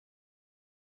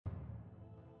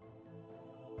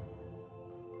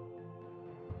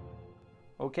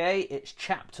Okay, it's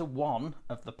chapter 1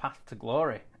 of the Path to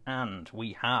Glory, and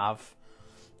we have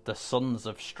the Sons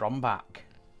of Stromback.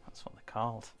 That's what they're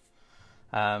called.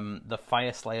 The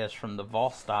Fyreslayers from the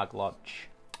Vorstag Lodge.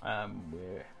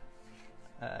 You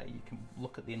can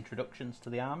look at the introductions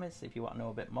to the armies if you want to know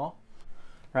a bit more.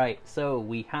 Right, so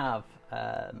we have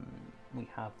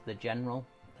the general.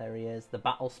 There he is, the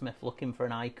battlesmith looking for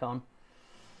an icon.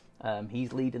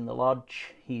 He's leading the lodge.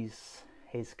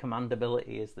 His command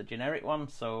ability is the generic one,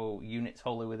 so units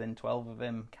wholly within 12 of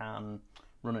him can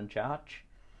run and charge.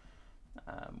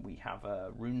 We have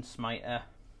a rune smiter,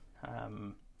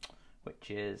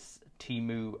 which is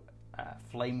Timu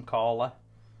Flamecaller.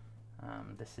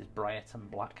 This is Briarton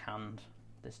Blackhand.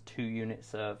 There's 2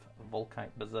 units of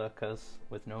Volkite Berserkers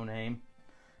with no name,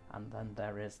 and then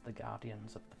there is the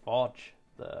Guardians of the Forge,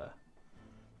 the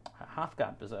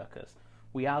Hearthguard Berserkers.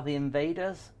 We are the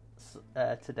invaders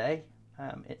today.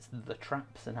 It's the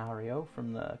trap scenario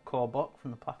from the core book,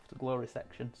 from the Path to Glory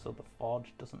section, so the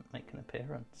Forge doesn't make an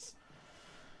appearance.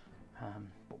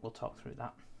 But we'll talk through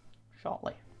that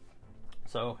shortly.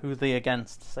 So, who are they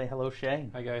against? Say hello,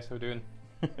 Shane. Hi guys, how are we doing?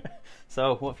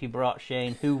 So, what have you brought,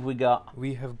 Shane? Who have we got?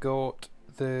 We have got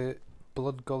the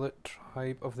Blood Gullet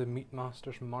tribe of the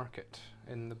Meatmasters Market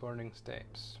in the Burning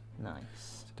Steppes.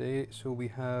 Nice. Today, so we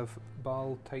have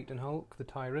Baal Titan Hulk, the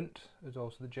Tyrant, is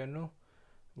also the general.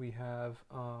 We have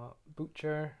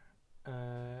Butcher,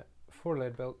 4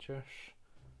 Lead Belchers,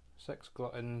 6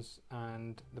 Gluttons,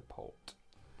 and the Pot.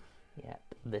 Yep,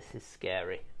 this is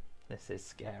scary. This is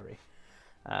scary.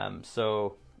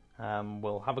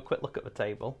 We'll have a quick look at the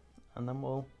table, and then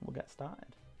we'll get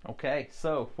started. Okay,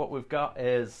 so what we've got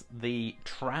is the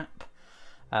trap.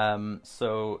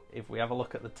 So if we have a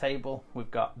look at the table, we've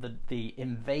got the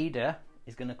invader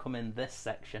is going to come in this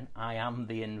section. I am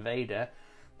the invader.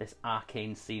 This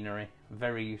arcane scenery,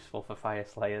 very useful for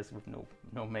Fyreslayers with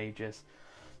no mages.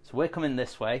 So we're coming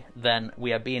this way. Then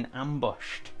we are being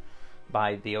ambushed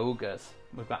by the ogres.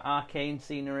 We've got arcane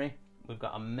scenery. We've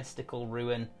got a mystical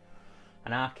ruin,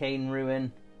 an arcane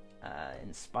ruin,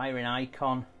 inspiring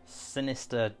icon,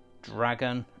 sinister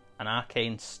dragon, an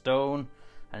arcane stone,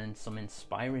 and then some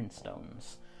inspiring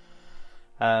stones.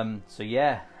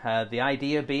 The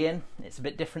idea being, it's a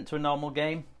bit different to a normal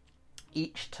game.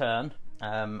 Each turn,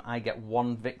 I get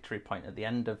 1 victory point at the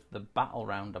end of the battle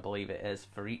round, I believe it is,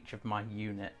 for each of my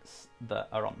units that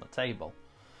are on the table.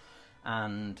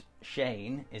 And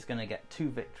Shane is going to get 2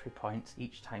 victory points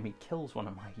each time he kills one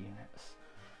of my units.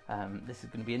 This is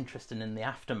going to be interesting in the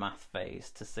aftermath phase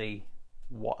to see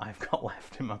what I've got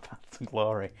left in my Path to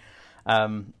Glory.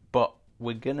 But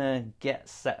we're going to get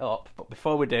set up. But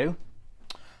before we do,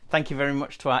 thank you very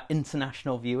much to our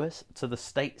international viewers, to the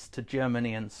States, to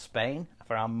Germany and Spain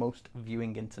for our most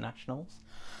viewing internationals.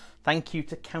 Thank you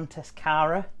to Countess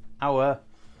Cara, our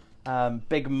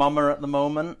big mama at the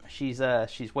moment. She's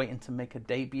waiting to make a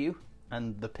debut,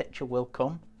 and the picture will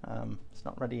come. It's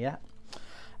not ready yet.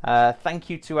 Thank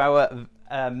you to our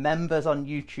members on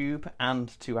YouTube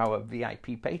and to our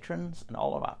VIP patrons and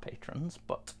all of our patrons,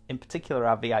 but in particular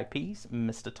our VIPs,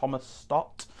 Mr. Thomas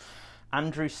Stott,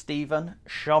 Andrew Stephen,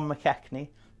 Sean McKechnie,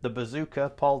 the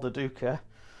Bazooka, Paul Daduka,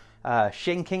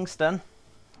 Shane Kingston,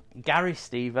 Gary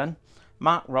Stephen,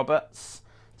 Mark Roberts,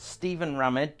 Stephen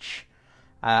Ramage,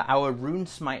 our rune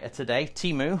smiter today,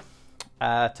 Timu,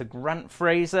 to Grant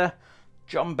Fraser,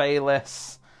 John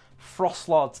Bayliss,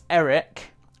 Frostlords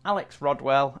Eric, Alex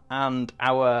Rodwell, and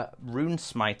our rune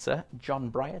smiter, John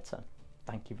Briarton.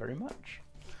 Thank you very much.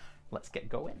 Let's get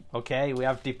going. Okay, we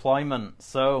have deployment.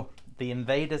 So the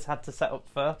invaders had to set up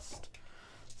first.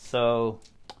 So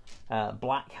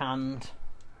Blackhand,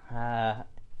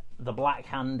 the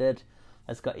Black-Handed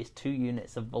has got his 2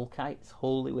 units of Volkites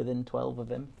wholly within 12 of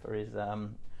him for his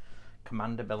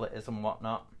command abilities and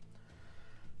whatnot.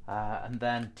 And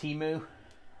then Timu,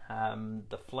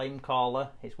 the Flamecaller,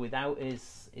 is without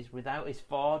his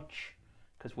forge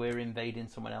because we're invading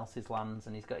someone else's lands,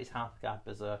 and he's got his Hearthguard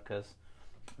Berserkers,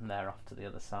 and they're off to the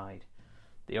other side.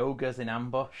 The ogres in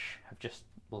ambush have just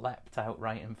leapt out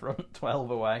right in front,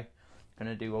 12 away, going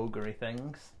to do ogre-y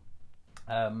things.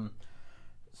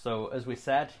 So as we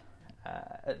said,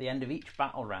 at the end of each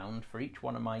battle round, for each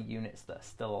one of my units that are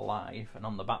still alive and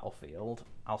on the battlefield,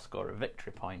 I'll score a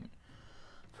victory point.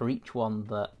 For each one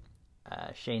that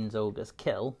Shane's ogres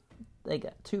kill, they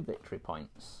get 2 victory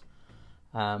points.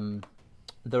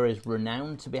 There is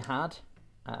renown to be had.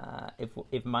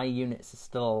 If my units are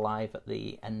still alive at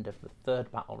the end of the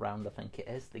 3rd battle round, I think it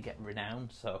is, they get renown,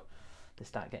 so they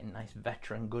start getting nice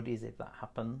veteran goodies if that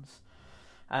happens.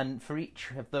 And for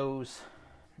each of those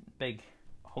big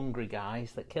hungry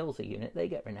guys that kills a unit, they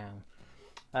get renown.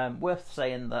 worth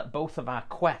saying that both of our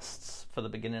quests for the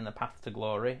beginning of Path to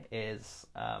Glory is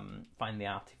find the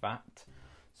artifact.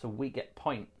 So we get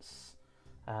points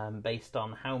based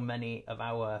on how many of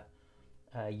our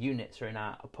units are in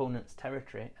our opponent's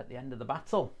territory at the end of the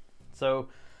battle. So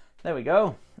there we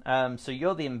go. So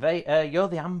you're the you're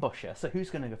the ambusher. So who's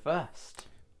going to go first?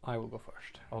 I will go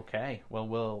first. Okay.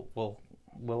 Well,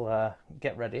 we'll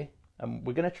get ready.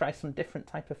 We're going to try some different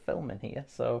type of film in here.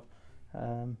 So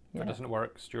if it doesn't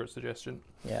work, Stuart's suggestion.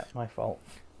 Yeah, my fault.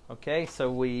 Okay,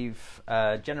 so we've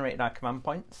generated our command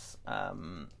points.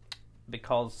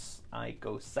 Because I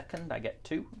go second, I get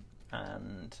 2,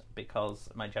 and because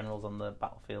my general's on the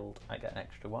battlefield, I get an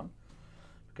extra 1.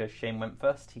 Because Shane went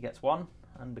first, he gets 1,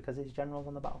 and because his general's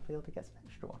on the battlefield, he gets an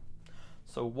extra 1.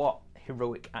 So what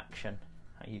heroic action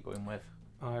are you going with?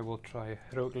 I will try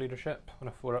heroic leadership on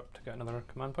a 4-up to get another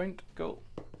command point. Go.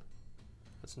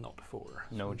 It's not 4.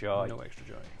 No joy. No extra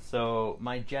joy. So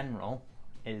my general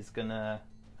is gonna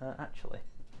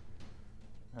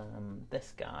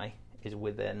this guy is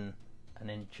within an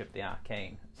inch of the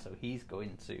arcane, so he's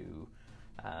going to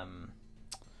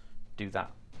do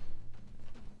that.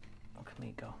 Look at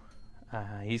me go.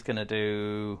 He's going to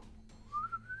do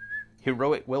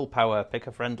heroic willpower. Pick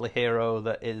a friendly hero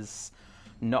that is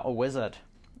not a wizard,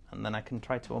 and then I can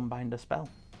try to unbind a spell.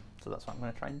 So that's what I'm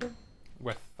going to try and do.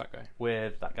 With that guy?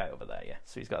 With that guy over there, yeah.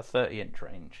 So he's got a 30-inch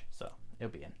range, so he'll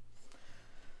be in.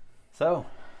 So,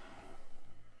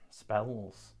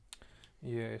 spells.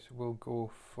 Yes, we'll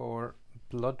go for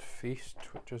Blood Feast,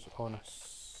 which is on a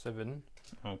 7.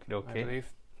 Okay, okay. I believe.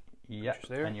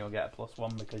 Yep, and you'll get a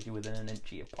 +1 because you're within an inch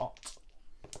of your pot.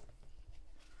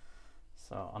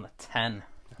 So on a 10.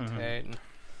 10.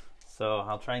 So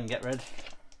I'll try and get rid.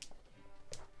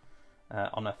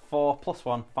 On a 4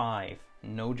 +1, 5.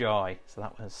 No joy. So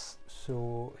that was.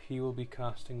 So he will be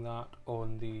casting that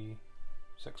on the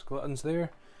 6 gluttons there.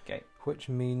 Okay. Which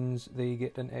means they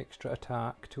get an extra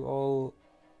attack to all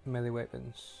melee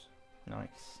weapons.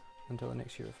 Nice. Until the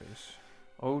next hero phase.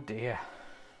 Oh dear.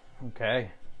 Okay.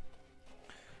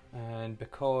 And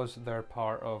because they're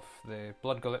part of the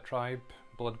Blood Gullet tribe,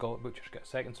 Blood Gullet Butchers get a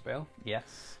second spell.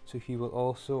 Yes. So he will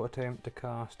also attempt to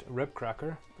cast Rib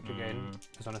Cracker, which again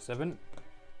is on a 7.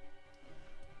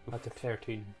 That's a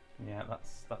 13. Yeah,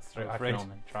 that's through. I afraid. can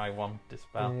only try 1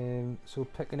 dispel. So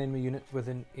pick an enemy unit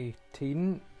within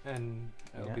 18, and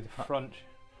it'll be the front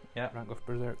rank of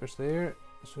Berserkers there.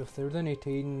 So if they're within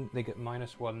 18, they get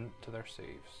 -1 to their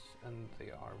saves, and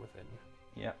they are within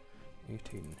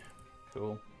 18.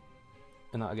 Cool.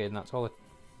 And that again, that's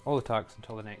all attacks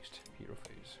until the next hero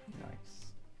phase.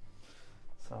 Nice.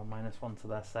 So -1 to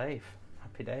their save.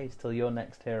 Happy days till your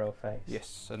next hero phase.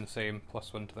 Yes, and the same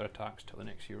 +1 to their attacks till the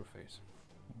next hero phase.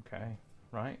 Okay,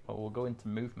 right. Well, we'll go into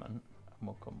movement and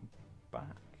we'll come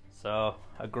back. So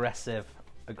aggressive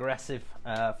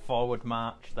forward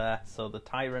march there. So the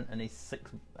tyrant and his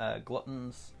 6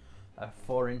 gluttons are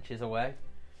 4 inches away,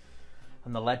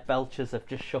 and the lead belchers have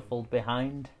just shuffled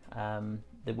behind.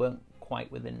 They weren't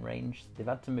quite within range. They've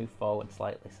had to move forward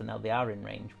slightly, so now they are in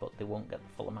range, but they won't get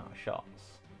the full amount of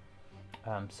shots.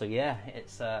 So yeah,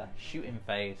 it's a shooting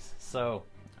phase. So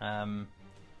I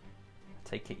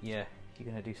take it you're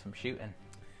going to do some shooting.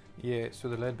 Yeah, so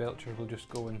the lead belcher will just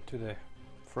go into the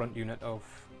front unit of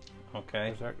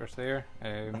Berserkers there.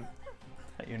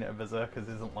 That unit of Berserkers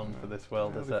isn't long for this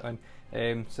world, is it?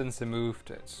 Fine. Since they moved,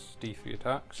 it's D3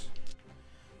 attacks.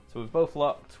 So we've both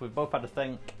locked, we've both had a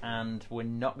think, and we're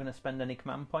not going to spend any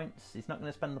command points. He's not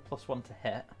going to spend the +1 to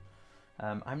hit.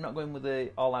 I'm not going with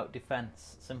the all-out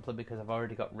defense simply because I've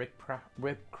already got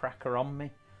Rib Cracker on me.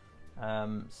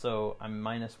 So I'm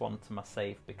 -1 to my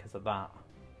save because of that,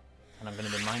 and I'm going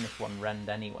to be -1 rend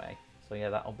anyway. So yeah,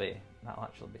 that'll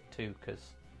actually be 2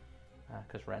 because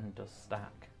rend does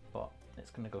stack, but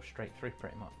it's going to go straight through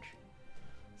pretty much.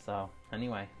 So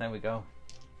anyway, there we go.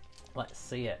 Let's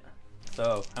see it.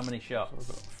 So how many shots? So we've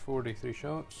got 43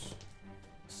 shots,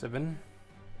 7.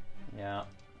 Yeah.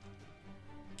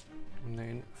 And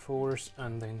then 4s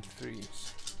and then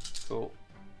 3s. Cool.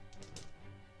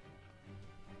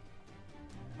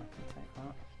 I can take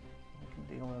that. I can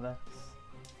deal with this.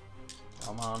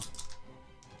 Come on.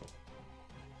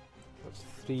 That's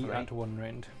 3 at 1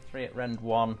 rend. 3 at rend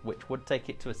 1, which would take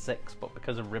it to a 6, but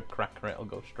because of Rib Cracker it'll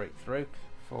go straight through.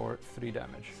 For 3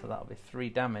 damage. So that'll be 3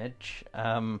 damage.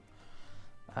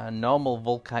 Normal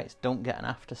Volkites don't get an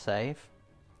after save.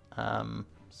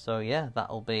 So yeah,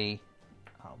 that'll be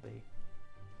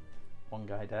 1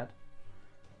 guy dead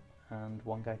and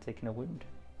 1 guy taking a wound.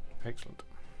 Excellent.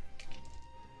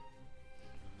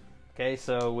 Okay,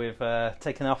 so we've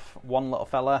taken off 1 little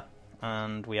fella.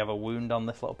 and we have a wound on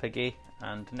this little piggy.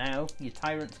 And now your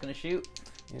tyrant's going to shoot.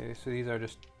 Yeah, so these are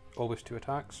just always 2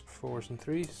 attacks, 4s and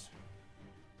 3s.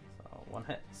 So 1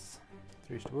 hits.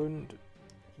 3s to wound.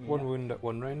 Yeah. 1 wound at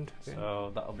 1 round. Okay.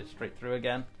 So that'll be straight through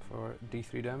again. For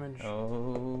D3 damage.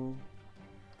 Oh.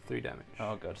 3 damage.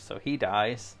 Oh, good. So he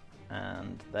dies,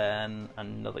 and then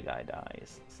another guy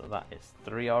dies. So that is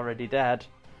 3 already dead.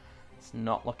 It's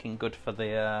not looking good for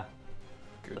the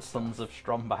Sons of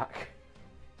Stromback.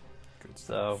 Good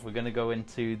So stuff. we're going to go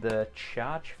into the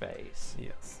charge phase.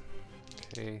 Yes.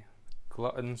 Okay.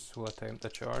 Gluttons will attempt the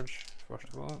charge, first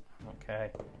of all.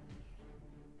 Okay.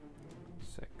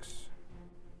 6.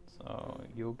 So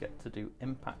you'll get to do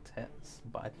impact hits,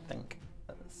 but I think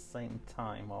at the same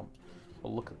time, we'll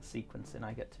look at the sequencing,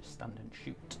 I get to stand and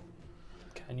shoot.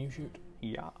 Can you shoot?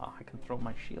 Yeah, I can throw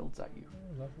my shields at you.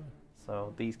 Oh, lovely.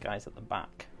 So these guys at the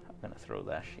back, I'm going to throw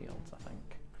their shields, I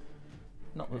think.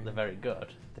 Not that they're very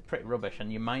good, they're pretty rubbish,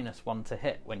 and you're -1 to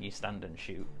hit when you stand and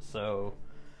shoot, so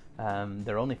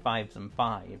they're only 5s and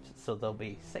 5s, so there'll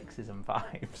be 6s and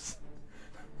 5s.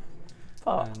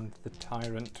 But And the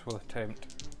tyrant will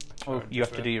attempt a oh, charge you as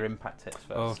have to well. do your impact hits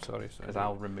first. Oh, sorry. Because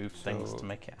I'll remove things So to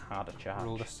make it harder charge.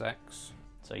 Roll a 6.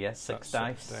 So yeah, 6 That's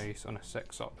dice. 6 dice on a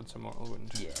 6 up, it's a mortal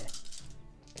wound. Yeah.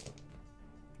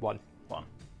 1.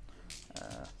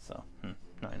 So,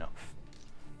 not enough.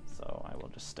 So I will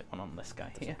just stick one on this guy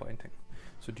here. Disappointing.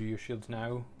 So do your shields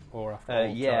now, or after all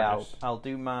Yeah, charges? I'll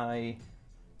do my...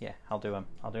 Yeah, I'll do them.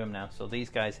 I'll do them now. So these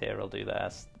guys here will do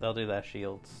theirs. They'll do their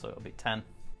shields, so it'll be 10.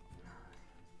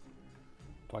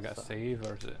 Do I get a So- save,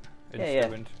 or is it Yeah,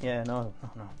 wound? yeah, no.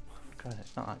 God,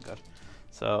 it's not that good.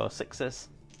 So 6s.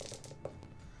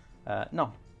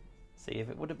 No. See, if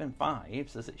it would have been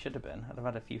 5s, as it should have been, I'd have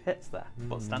had a few hits there.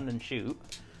 But stand and shoot,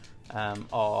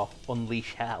 or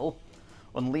unleash hell.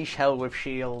 Unleash hell with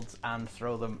shields and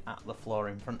throw them at the floor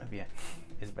in front of you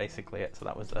is basically it. So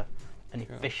that was an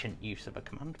Cool. efficient use of a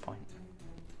command point.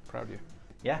 Proud of you.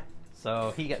 Yeah,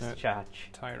 so he gets So- to charge.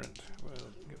 Tyrant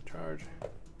will give charge.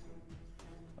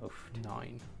 Oof.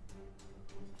 9.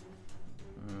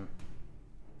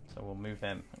 So we'll move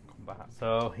him and come back.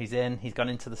 So he's gone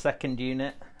into the second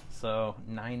unit. So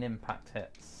 9 impact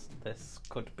hits. This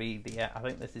could be I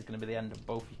think this is going to be the end of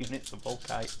both units of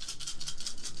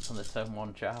Volkites on the turn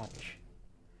 1 charge.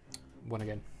 1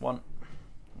 again. 1.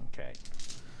 Okay.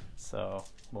 So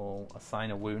we'll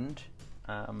assign a wound.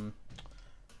 And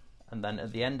then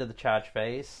at the end of the charge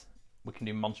phase, we can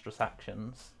do monstrous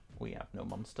actions. We have no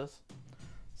monsters.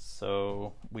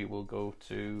 So we will go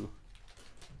to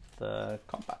the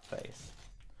combat phase.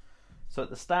 So at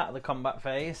the start of the combat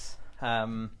phase,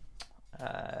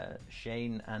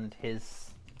 Shane and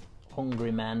his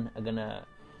hungry men are gonna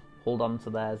hold on to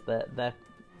theirs.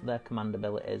 Their command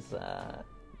abilities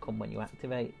come when you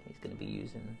activate. He's going to be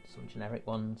using some generic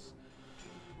ones.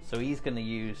 So he's going to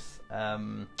use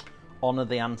Honor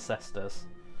the Ancestors.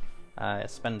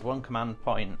 Spend 1 command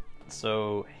point.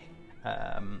 So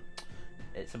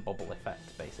it's a bubble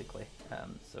effect basically.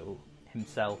 So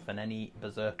himself and any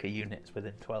berserker units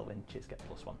within 12 inches get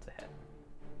 +1 to hit.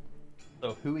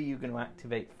 So who are you going to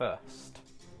activate first?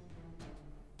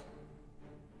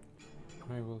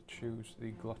 I will choose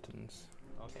the gluttons.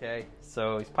 Okay,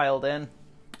 so he's piled in.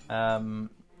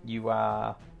 You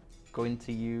are going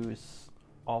to use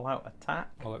all-out attack.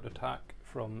 All-out attack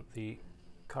from the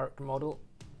character model.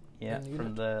 Yeah, in the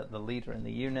from unit. the leader in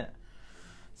the unit.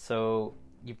 So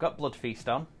you've got Blood Feast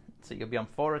on, so you'll be on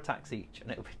 4 attacks each, and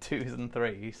it'll be 2s and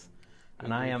 3s.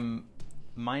 And I am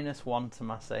 -1 to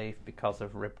my save because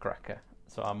of Rib Cracker,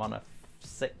 so I'm on a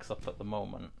 6 up at the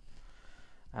moment.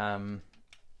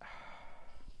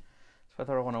 It's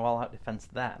whether I want to all-out defense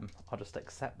them or just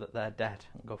accept that they're dead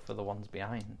and go for the ones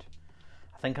behind.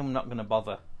 I think I'm not going to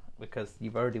bother because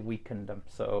you've already weakened them,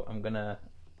 so I'm gonna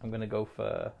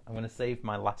save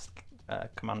my last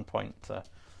command point to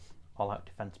all-out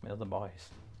defense my other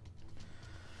boys.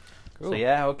 Cool. So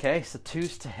yeah, okay, so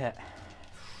 2s to hit.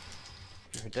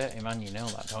 You're a dirty man, you know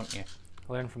that, don't you?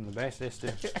 Learn from the best, Stu.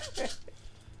 Take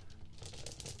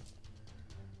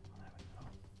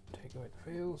out the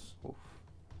fails. Oof.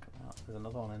 There's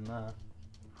another one in there.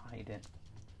 Hiding.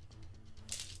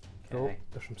 Oh, Okay.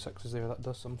 there's some 6s there, that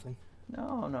does something.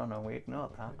 No, we ignore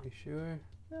that. Are you sure?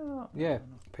 No. Yeah,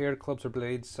 no. paired clubs or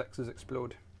blades, 6s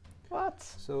explode. What?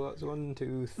 So that's 1,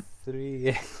 2,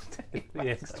 3, 3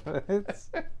 extra hits.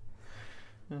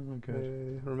 Oh my god.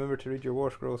 Remember to read your war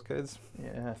scrolls, kids.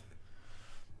 Yeah.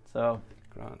 So,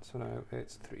 Grant, so now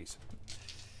it's 3s.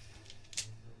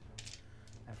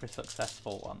 every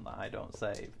successful one that I don't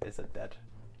save is a dead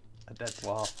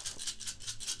dwarf.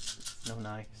 It's no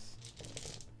nice.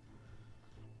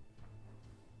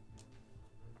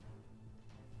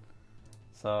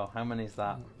 So how many is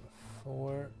that?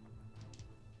 4,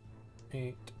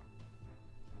 8,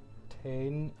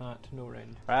 10 at no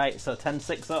rend. Right, so 10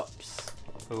 6-ups.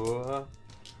 So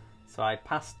I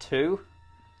passed 2.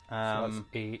 So that's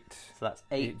 8. So that's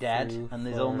 8 dead, through, and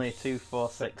there's 4, only 2, 4,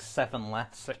 6, 7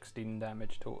 left. 16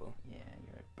 damage total. Yeah,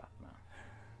 you're a bad man.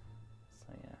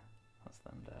 So yeah, that's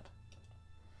them dead.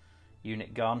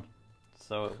 Unit gone.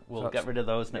 So we'll get rid of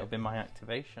those, and it'll be my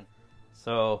activation.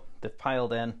 So they've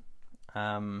piled in.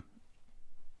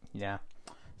 Yeah.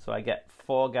 So I get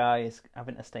 4 guys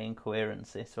having to stay in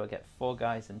coherency. So I get 4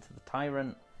 guys into the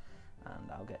Tyrant,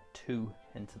 and I'll get 2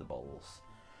 into the Bulls.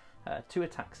 2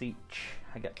 attacks each.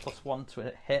 I get +1 to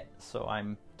a hit, so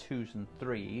I'm 2s and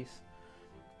 3s.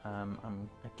 I'm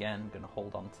again going to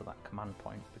hold on to that command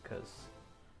point because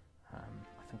I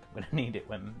think I'm going to need it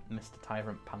when Mr.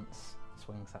 Tyrant Pants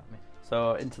swings at me.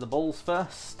 So into the Bulls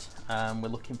first. We're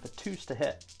looking for 2s to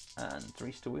hit and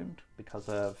 3s to wound because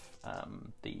of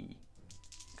the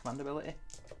command ability.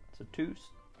 So 2s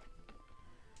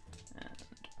and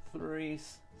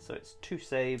 3s. So it's 2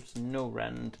 saves, no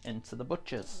rend into the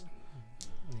Butchers.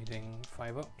 Needing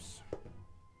 5 ups.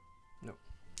 No.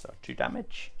 So 2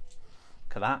 damage.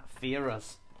 Look at that. Fear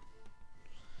us.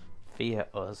 Fear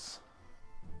us.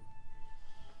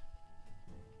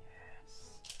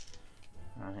 Yes.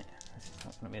 Right. This is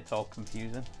not going to be at all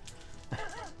confusing.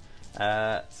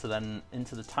 So then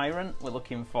into the Tyrant, we're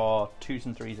looking for 2s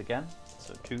and 3s again.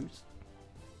 So 2s.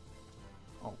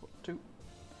 All but 2.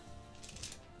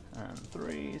 And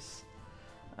 3s.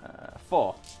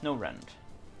 4. No rend.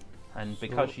 And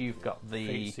because you've got the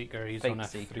Fate Seeker, he's Fate on a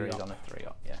Seeker, 3 he's up. on a 3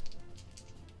 up, yeah.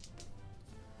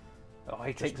 Oh,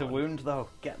 he Just takes a one. wound though.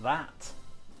 Get that.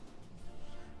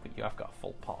 But you have got a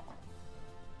full pot.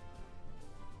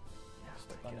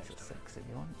 Yeah, it's a 6 if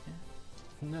you want,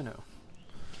 yeah. No.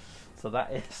 So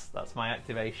that's my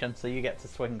activation. So you get to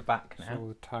swing back now. So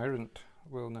the Tyrant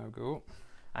will now go.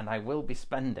 And I will be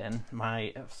spending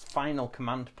my final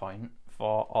command point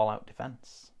for all-out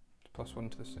defense.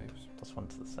 +1 to the saves. +1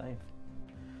 to the save.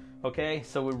 Okay,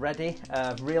 so we're ready.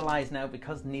 I've realised now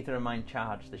because neither of mine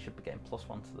charged, they should be getting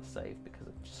 +1 to the save because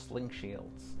of sling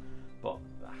shields. But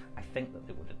I think that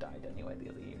they would have died anyway, the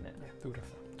other unit. Yeah, they would have.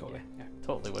 Totally. Yeah.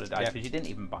 Totally would have died because you didn't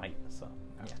even bite. So,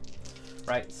 yeah.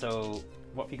 Right, so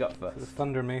what have you got first? So the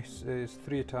Thunder Mace is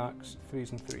 3 attacks,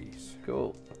 3s and 3s.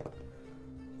 Cool.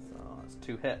 So that's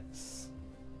 2 hits.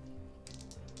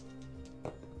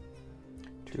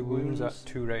 2 wounds at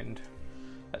 2 rend.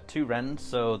 At 2 rend,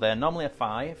 so they're normally a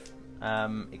 5.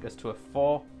 It goes to a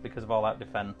 4 because of all-out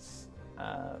defense.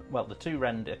 Well, the 2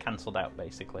 rend are cancelled out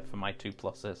basically for my 2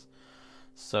 pluses.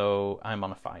 So I'm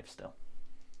on a 5 still.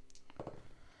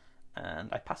 And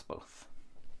I pass both.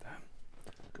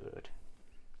 Good.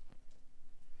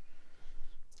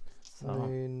 So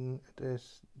Then it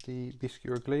is the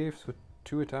Beastcure Glaive, so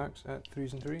 2 attacks at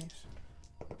 3s and 3s.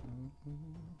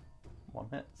 1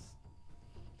 hits.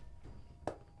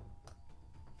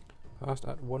 Passed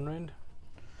at 1 rend.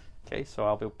 Okay, so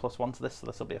I'll be +1 to this, so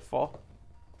this will be a 4.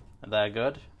 And they're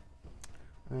good.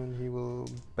 And he will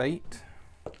bite.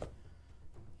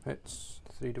 Hits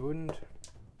 3 to wound.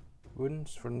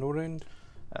 Wounds for no rend.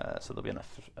 So they'll be on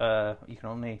a. You can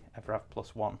only ever have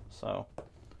 +1, so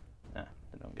yeah,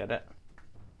 they don't get it.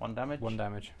 1 damage. 1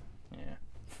 damage. Yeah.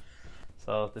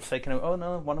 So they've taken him. Oh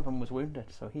no, one of them was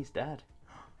wounded, so he's dead.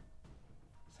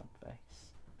 Sad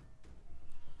face.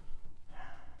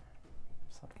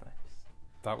 Sad face.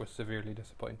 That was severely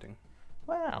disappointing.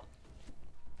 Well,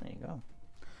 there you go.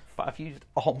 But I've used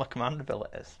all my command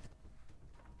abilities.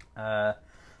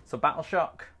 So Battle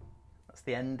Shock. That's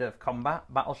the end of combat.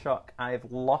 Battle Shock.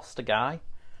 I've lost a guy.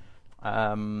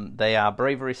 They are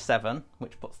Bravery 7,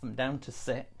 which puts them down to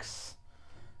 6.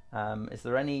 Is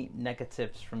there any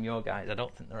negatives from your guys? I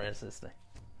don't think there is there?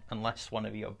 Unless one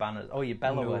of your banners... Oh, your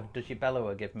Bellower. No. Does your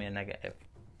Bellower give me a negative?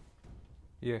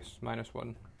 Yes,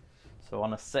 -1. So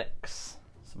on a 6,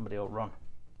 somebody will run.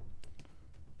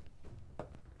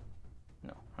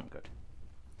 No, I'm good.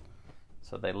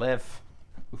 So they live.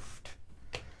 Oofed.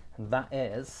 And that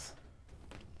is...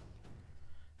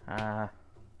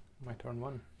 My turn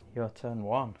 1. your turn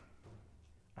 1.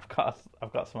 I've got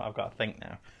to think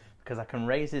now. Because I can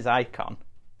raise his icon.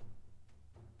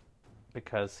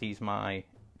 Because he's my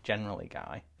generally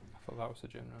guy. I thought that was the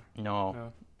general.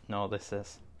 No, this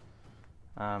is.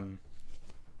 I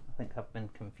think I've been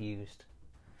confused.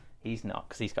 He's not,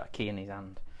 because he's got a key in his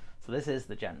hand. So this is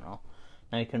the general.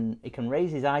 Now he can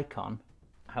raise his icon.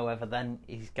 However, then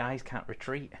his guys can't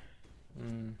retreat.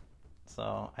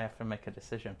 So I have to make a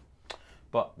decision.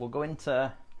 But we'll go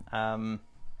into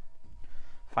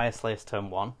Fyreslayers turn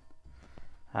 1.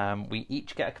 We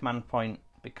each get a command point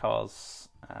because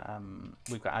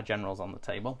we've got our generals on the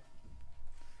table.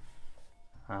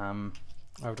 I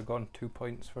would have gone 2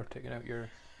 points for taking out your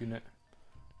unit.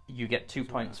 You get 2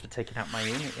 points for taking out my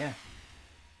unit, yeah.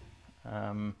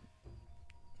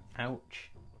 Ouch. I'll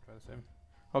try the same.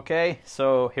 Okay,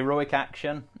 so heroic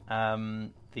action.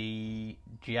 The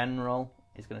general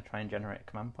is going to try and generate a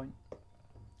command point.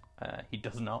 He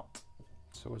does not.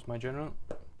 So is my general.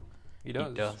 He does.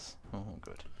 He does. Oh,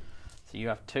 good. So you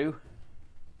have 2,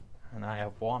 and I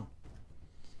have 1.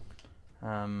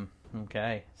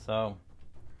 Okay, so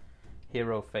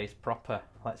hero phase proper.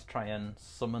 Let's try and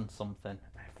summon something.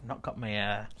 I've not got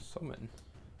my Summon?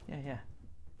 Yeah.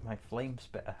 My flame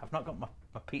spitter. I've not got my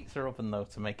pizza oven though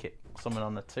to make it summon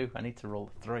on the 2. I need to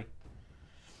roll the 3.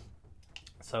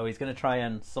 So he's going to try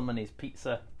and summon his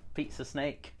pizza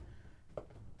snake.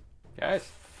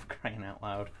 Yes. Crying out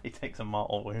loud. He takes a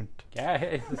mortal wound.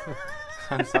 Yes.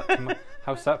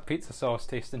 How's that pizza sauce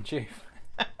tasting, Chief?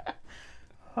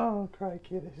 Oh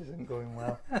crikey, this isn't going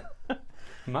well.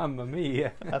 Mamma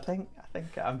mia. I think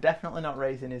I'm definitely not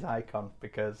raising his icon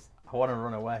because I want to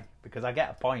run away, because I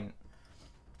get a point,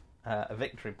 a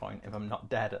victory point, if I'm not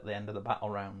dead at the end of the battle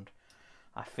round.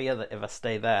 I fear that if I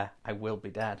stay there, I will be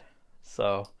dead.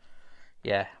 So,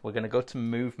 yeah, we're going to go to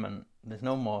movement. There's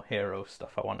no more hero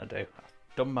stuff I want to do.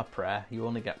 I've done my prayer. You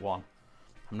only get 1.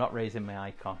 I'm not raising my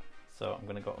icon, so I'm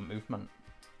going to go to movement.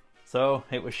 So,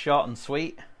 it was short and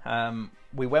sweet.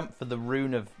 We went for the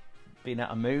rune of being able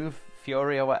to move,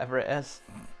 Fury or whatever it is.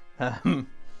 Is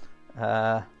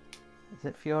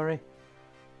it Fury?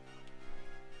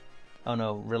 Oh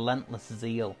no, Relentless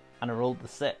Zeal. And I rolled the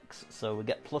 6, so we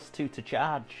get +2 to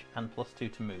charge and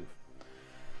 +2 to move.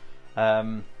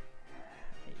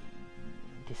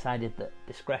 Decided that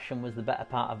discretion was the better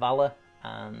part of valor,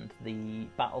 and the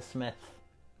battlesmith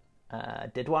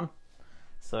did one.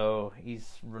 So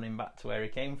he's running back to where he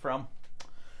came from.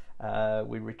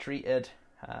 We retreated.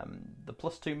 The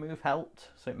 +2 move helped,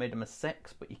 so it made him a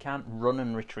 6, but you can't run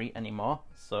and retreat anymore,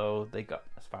 so they got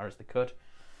as far as they could.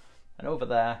 And over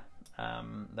there,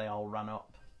 they all ran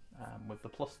up with the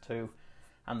 +2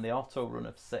 and the auto run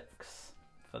of 6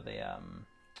 for the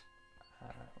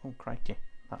oh crikey,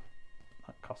 that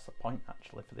costs a point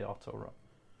actually for the auto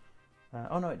run.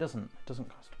 Oh no, it doesn't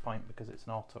cost a point because it's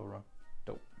an auto run.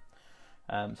 Dope.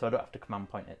 So I don't have to command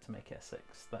point it to make it a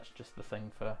 6. That's just the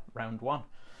thing for round 1.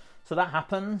 So that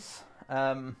happens.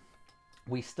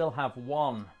 We still have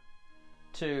 1,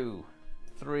 2,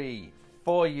 3,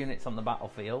 4 units on the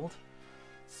battlefield.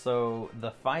 So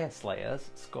the Fyreslayers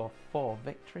score 4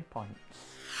 victory points.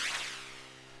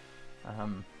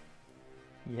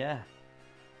 Yeah.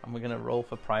 And we're going to roll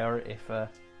for priority for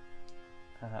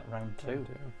round 2.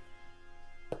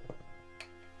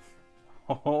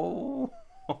 Oh,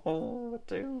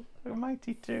 2. A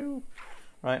mighty 2.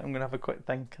 Right, I'm going to have a quick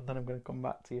think and then I'm going to come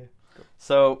back to you. Cool.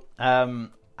 So,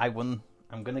 I won.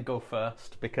 I'm going to go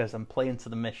first because I'm playing to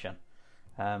the mission.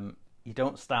 You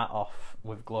don't start off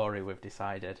with glory, we've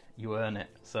decided. You earn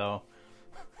it. So,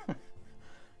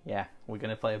 yeah, we're going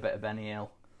to play a bit of Benny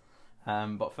Hill.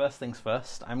 But first things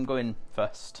first, I'm going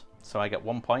first. So I get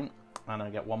 1 point, and I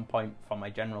get 1 point for my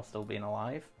general still being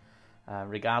alive,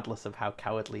 regardless of how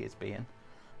cowardly he's being.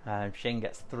 Shane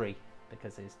gets 3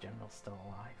 because his general's still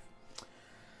alive.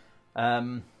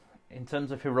 In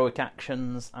terms of heroic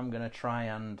actions, I'm going to try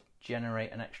and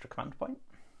generate an extra command point.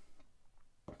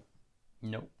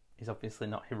 Nope, he's obviously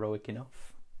not heroic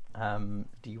enough.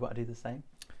 Do you want to do the same?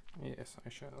 Yes, I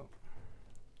shall.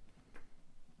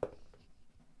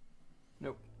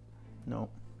 Nope. No.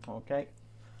 Okay.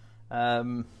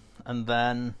 And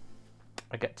then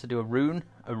I get to do a rune.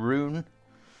 I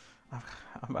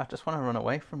just want to run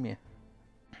away from you.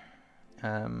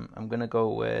 I'm going to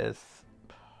go with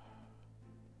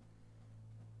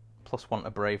 +1 to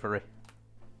bravery.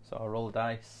 So I'll roll a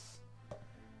dice.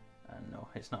 No,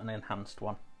 it's not an enhanced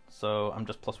one. So I'm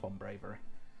just +1 bravery.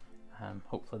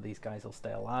 Hopefully these guys will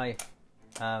stay alive.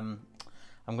 I'm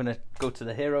going to go to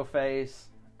the hero phase.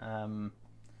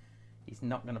 He's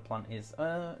not going to plant his...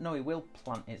 no, he will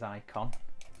plant his icon.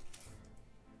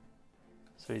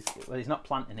 So he's not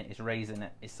planting it, he's raising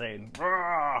it. He's saying,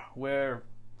 we're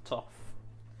tough.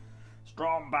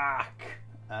 Stromback!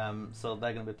 So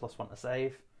they're going to be +1 to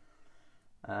save.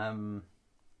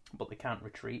 But they can't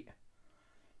retreat.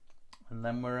 And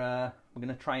then we're going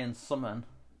to try and summon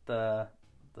the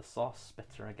sauce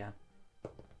spitter again.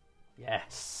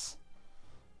 Yes!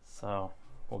 So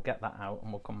we'll get that out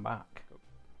and we'll come back.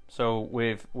 So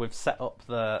we've set up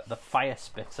the fire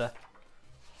spitter.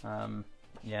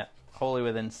 Yeah, wholly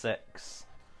within 6.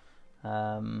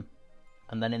 And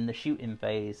then in the shooting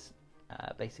phase,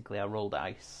 basically I roll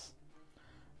dice.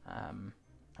 and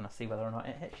I'll see whether or not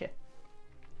it hits you.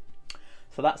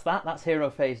 So that's that. That's hero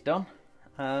phase done.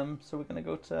 So we're gonna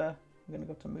go to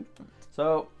movement.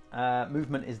 So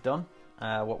movement is done.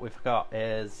 What we've got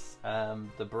is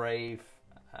the brave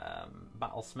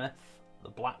battlesmith, the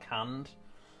Black Hand,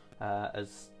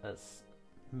 has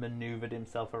manoeuvred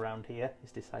himself around here.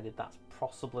 He's decided that's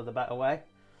possibly the better way.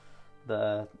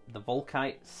 The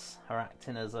Volkites are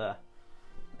acting as a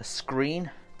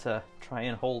screen to try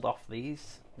and hold off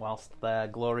these, whilst their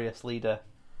glorious leader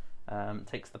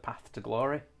takes the path to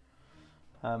glory.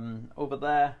 Over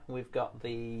there we've got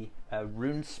the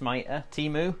Rune Smiter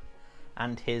Timu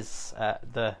and his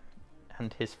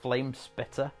Flame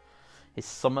Spitter. He's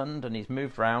summoned and he's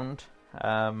moved round.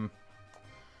 And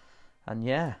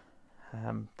yeah,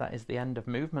 that is the end of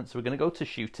movement. So we're going to go to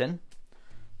shooting.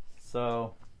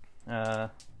 So 6,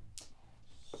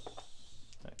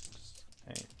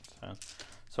 8, 10.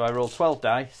 So I roll 12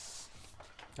 dice.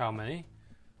 How many?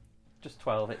 Just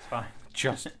 12, it's fine.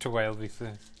 Just 12, he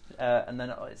says. And then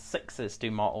it's 6s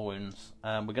do mortal wounds.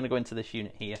 We're going to go into this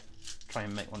unit here. Try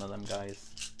and make one of them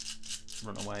guys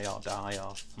run away or die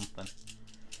or something.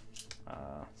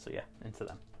 So yeah, into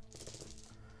them.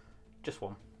 Just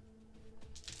one.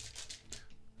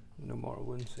 No mortal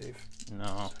wound save.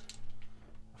 No.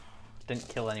 Didn't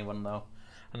kill anyone though.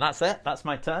 And that's it. That's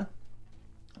my turn.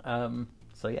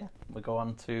 So yeah, we go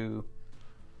on to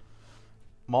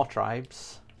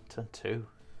Mawtribes, turn 2.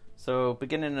 So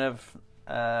beginning of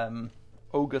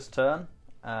Ogre's turn,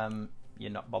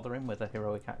 you're not bothering with a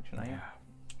heroic action, are you? Yeah.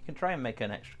 You can try and make an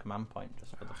extra command point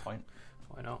just for the point.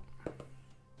 Why not?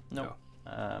 No.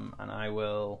 And I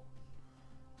will.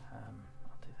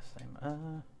 I'll do the same.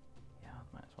 Yeah,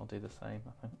 I might as well do the same,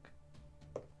 I think.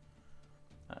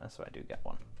 So I do get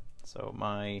one. So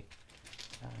my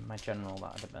general,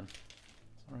 that would have been.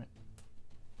 Alright.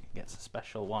 He gets a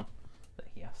special one that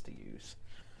he has to use.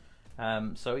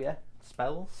 So yeah,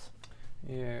 spells.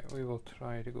 Yeah, we will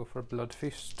try to go for Blood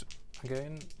Feast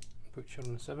again. Butcher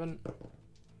on 7.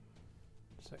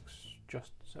 6,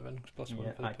 just 7, plus 1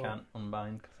 Yeah, for the I top. can't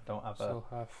unbind because I don't have So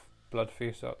have Blood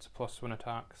Feast, that's a +1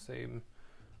 attack, same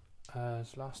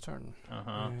as last turn.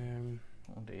 Oh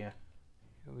dear.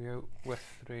 He'll be out with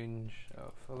range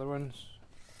of other ones.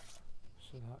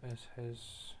 So that is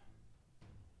his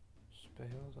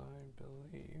spells, I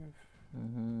believe.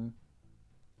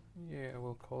 Yeah,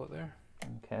 we'll call it there.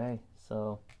 Okay,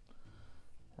 so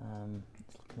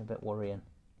it's looking a bit worrying.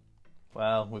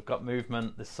 Well, we've got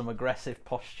movement. There's some aggressive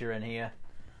posture in here.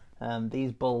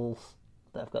 These bulls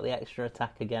that have got the extra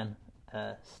attack again,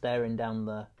 staring down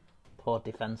the poor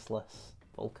defenseless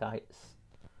Volkites.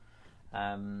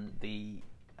 The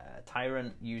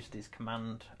tyrant used his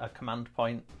command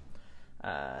point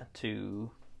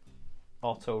to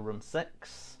auto run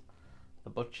 6. The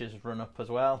butchers run up as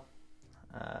well.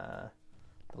 The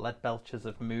lead belchers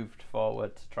have moved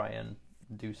forward to try and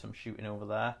do some shooting over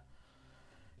there.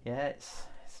 Yeah, it's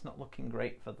not looking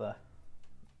great for the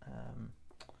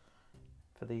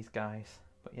for these guys.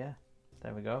 But yeah,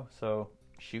 there we go. So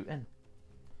shooting.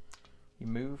 You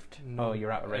moved. No, oh,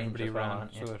 you're out of range everybody as well, ran,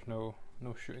 aren't you? so there's no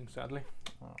shooting, sadly.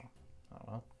 Oh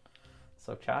well.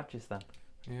 So charges then.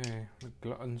 Yeah, the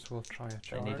gluttons will try a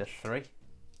charge. They need a 3.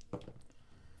 And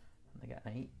they get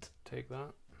an 8. Take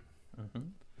that.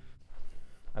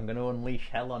 I'm going to unleash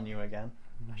hell on you again.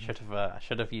 I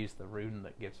should have used the rune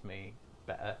that gives me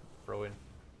better throwing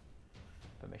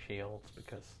for my shields,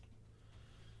 because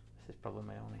this is probably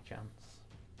my only chance.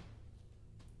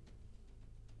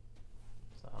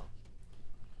 So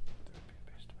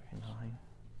 9.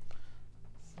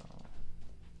 So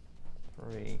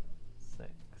 3, 6,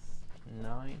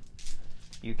 9.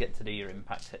 You get to do your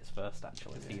impact hits first,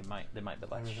 actually. So they might be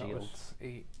less shields.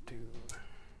 8 to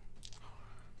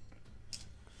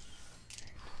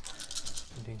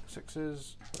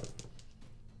 6s.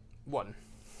 1.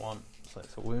 So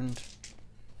it's a wound.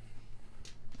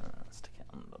 Stick it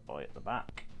on the boy at the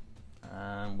back,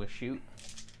 and we'll shoot.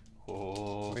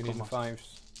 Oh, we need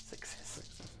 5s.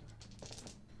 6s.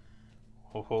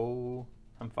 Oh,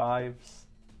 and 5s.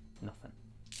 Nothing.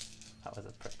 That was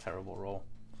a pretty terrible roll.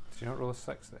 Did you not roll a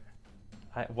 6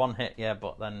 there? 1 hit, yeah,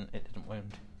 but then it didn't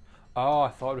wound. Oh, I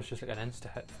thought it was just like an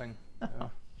insta hit thing. Oh,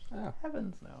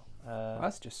 heavens no. Well,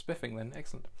 that's just spiffing then.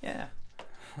 Excellent. Yeah.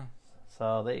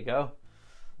 So there you go.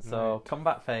 So Right.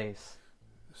 combat phase.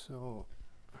 So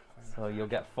you'll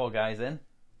get 4 guys in.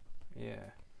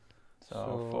 yeah.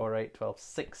 So 4, 8, 12,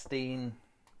 16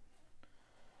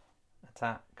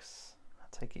 attacks. I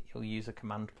take it you'll use a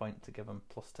command point to give them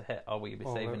plus to hit, or will you be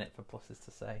saving it for pluses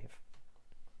to save?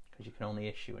 Because you can only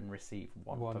issue and receive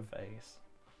one per phase.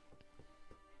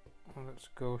 Let's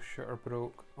go Shutter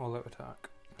Broke, all out attack.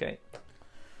 Okay.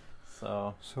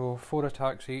 So 4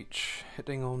 attacks each,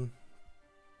 hitting on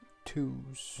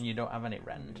 2s. you don't have any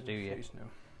rend, do you? No.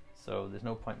 So there's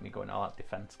no point in me going all out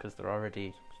defense because they're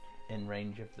already in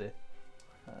range of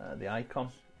the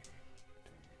icon.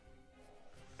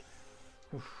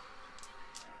 Oof.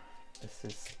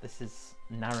 This is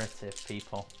narrative,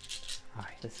 people.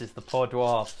 Aye. This is the poor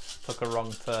dwarfs took a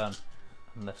wrong turn,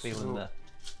 and they're feeling the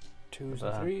 2s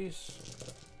and 3s.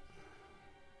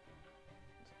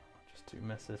 Just 2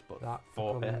 misses, but That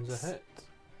 4 becomes hits. a hit.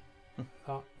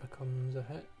 That becomes a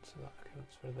hit, so that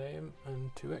counts for them,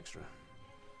 and 2 extra.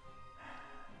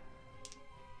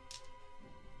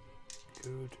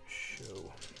 Good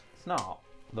show. It's not,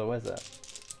 though, is it?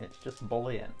 It's just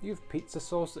bullying. You've pizza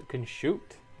sauce that can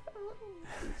shoot.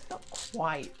 It's not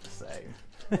quite the same.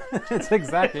 It's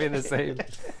exactly the same.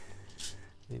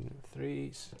 In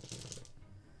 3s.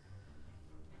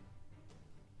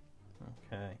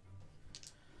 Okay.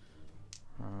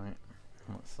 Right.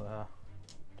 Let's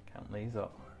count these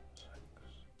up.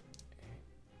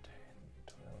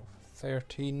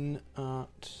 13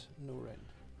 at no rend.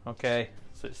 Okay,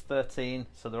 so it's 13.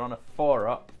 So they're on a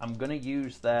 4-up. I'm going to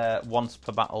use their once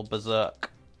per battle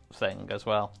berserk thing as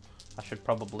well. I should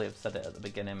probably have said it at the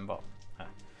beginning, but I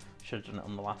should have done it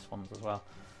on the last ones as well.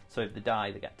 So if they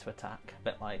die, they get to attack, a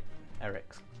bit like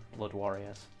Eric's Blood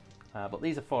Warriors. But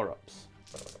these are 4-ups.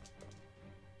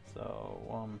 So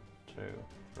 1, 2,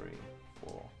 3,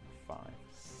 4, 5,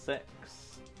 6.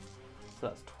 So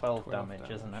that's 12 damage,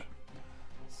 isn't it?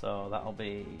 So that'll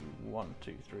be 1,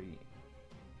 2, 3,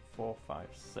 4, 5,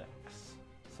 6.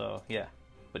 So yeah,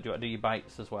 but do you want to do your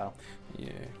bites as well?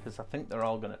 Yeah. Because I think they're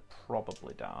all going to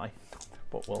probably die,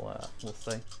 but we'll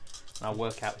see. And I'll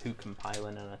work out who can pile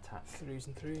in an attack. 3s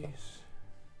and 3s.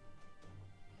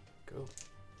 Go.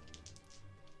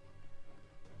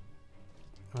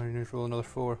 I need to roll another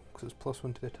 4 because it's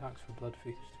 +1 to the attacks for Blood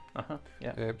Feast.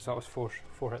 Yeah. So that was 4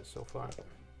 hits so far.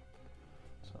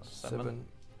 So 7.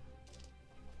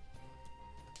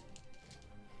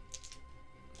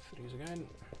 3s again.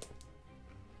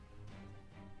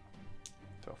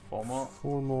 So 4 more.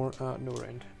 4 more at no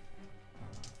rend.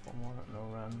 4 more at no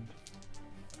rend.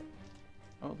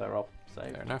 Oh, they're all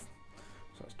saved. Fair enough.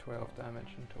 So that's 12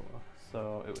 damage in total.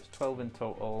 So it was 12 in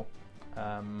total.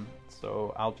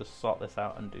 So I'll just sort this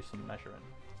out and do some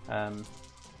measuring.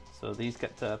 So these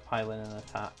get to pile in an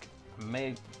attack. I'm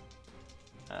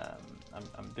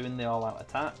doing the all-out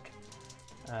attack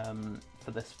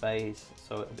for this phase.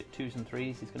 So it'll be 2s and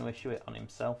 3s. He's going to issue it on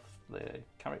himself, the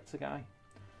character guy.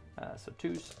 So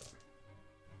 2s.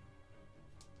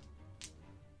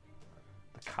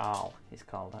 The Carl he's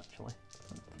called actually.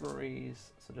 And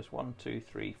 3s. So just 1, 2,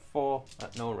 3, 4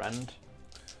 at no rend.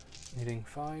 Needing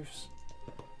 5s.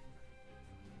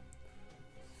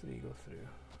 3 go through.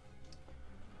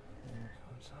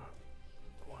 What's that?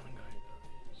 1 guy.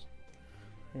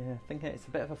 Yeah, I think it's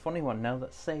a bit of a funny one now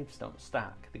that saves don't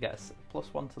stack. They get a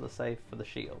 +1 to the save for the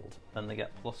shield, then they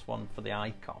get +1 for the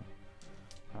icon.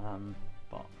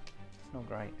 But it's not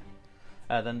great.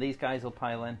 Then these guys will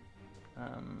pile in.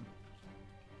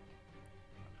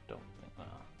 Don't think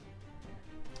that.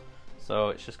 So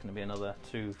it's just going to be another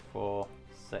 2, 4,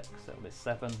 6. It'll be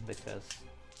 7 because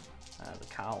the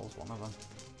Carl's one of them.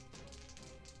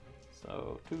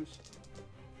 So 2s.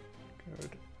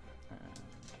 Good. And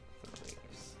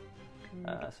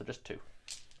 3s. So just 2.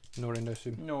 No rend, I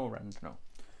assume. No rend, no.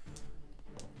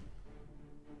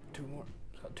 2 more.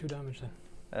 It's got 2 damage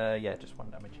then. Yeah, just 1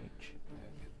 damage each.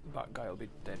 That guy will be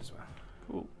dead as well.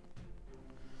 Cool.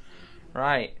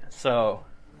 Right, so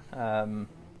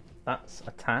that's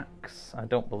attacks. I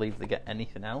don't believe they get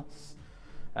anything else.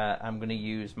 I'm going to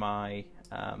use my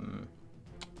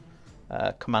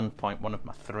command point, one of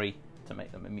my 3, to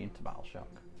make them immune to battle shock.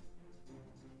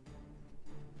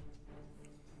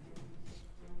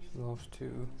 She loves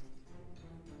 2.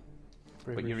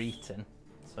 But you're eating,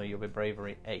 so you'll be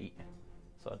bravery 8.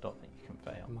 So I don't think you can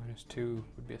fail. -2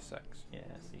 would be a 6. Yeah,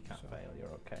 so you can't fail,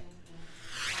 you're okay.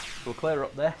 So we'll clear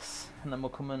up this, and then we'll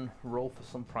come and roll for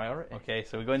some priority. Okay,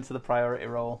 so we go into the priority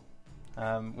roll.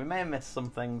 We may have missed some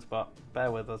things, but bear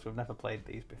with us, we've never played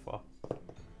these before.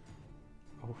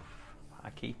 Oof, I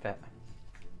keep it.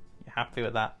 You happy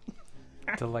with that?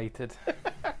 Delighted.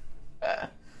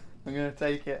 I'm going to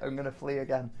take it, I'm going to flee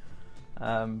again.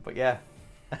 But yeah,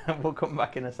 we'll come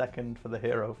back in a second for the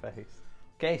hero phase.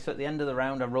 Okay, so at the end of the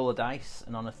round I roll a dice,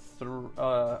 and on a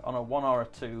 1 or a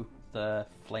 2, the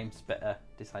flame spitter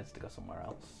decides to go somewhere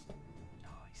else.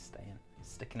 Oh, he's staying. He's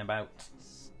sticking about.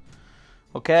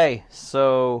 Okay,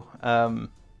 so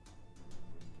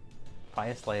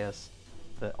Fyreslayers.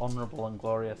 the honourable and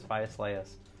glorious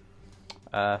Fyreslayers.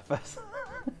 First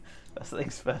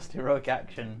things first, heroic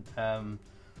action.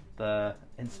 The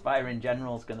inspiring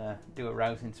general's gonna do a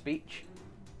rousing speech,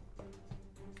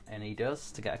 and he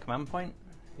does to get a command point.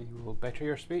 He will better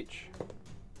your speech.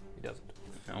 He doesn't.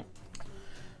 No.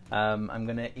 I'm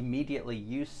gonna immediately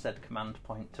use said command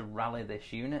point to rally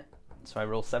this unit. So I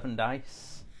roll 7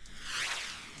 dice,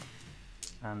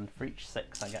 and for each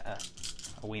 6 I get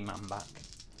a wee man back.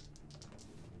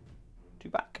 2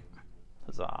 back.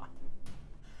 Huzzah.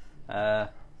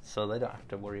 So they don't have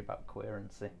to worry about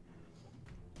coherency.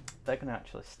 They're going to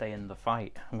actually stay in the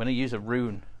fight. I'm going to use a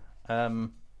rune.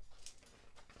 Don't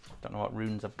know what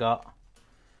runes I've got.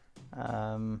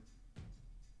 I'm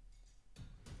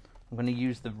going to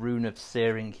use the rune of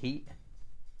Searing Heat.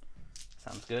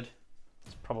 Sounds good.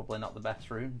 It's probably not the best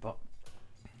rune, but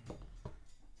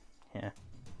yeah.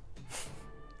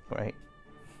 Great.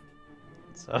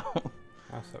 So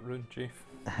How's that rune, Chief?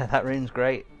 that rune's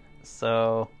great.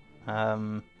 So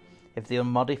if the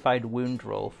unmodified wound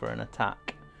roll for an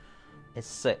attack is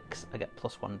 6, I get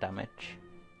 +1 damage.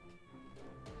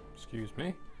 Excuse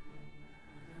me?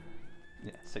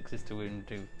 Yeah, 6 is to wound,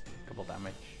 do a couple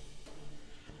damage.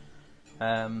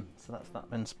 So that's that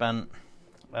been spent.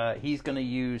 He's going to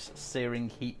use Searing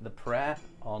Heat the Prayer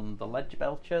on the Ledge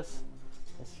Belchers.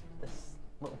 This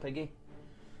little piggy.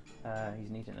 He's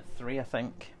needing a 3, I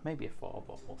think. Maybe a 4,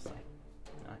 but we'll see.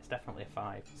 No, it's definitely a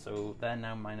 5. So they're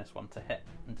now -1 to hit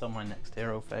until my next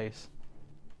hero phase.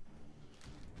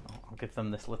 I'll give them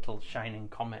this little shining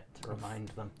comet to remind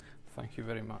them. Thank you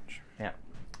very much. Yeah.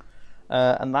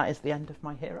 And that is the end of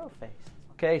my hero phase.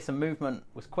 Okay, so movement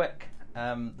was quick.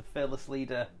 The Fearless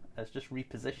Leader has just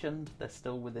repositioned. They're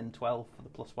still within 12 for the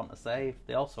 +1 to save.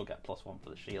 They also get +1 for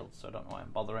the shield, so I don't know why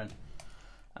I'm bothering.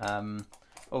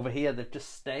 Over here, they've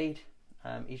just stayed.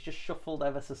 He's just shuffled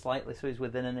ever so slightly, so he's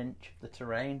within an inch of the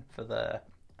terrain for the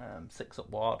 6-up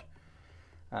ward.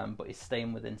 But he's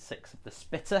staying within 6 of the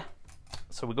spitter.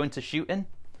 So we're going to shooting.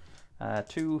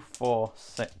 2, 4,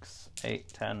 6, 8,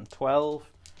 10, 12.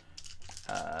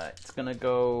 It's going to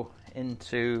go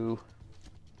into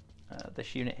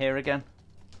this unit here again.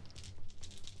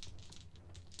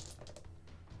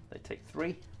 They take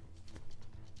 3.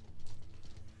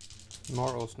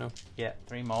 Mortals, no? Yeah,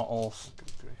 3 mortals.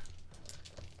 Good grief.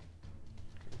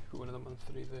 Put one of them on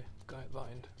 3, the guy at that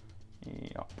end.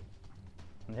 Yep.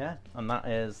 Yeah, and that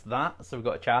is that. So we've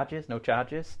got charges, no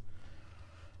charges.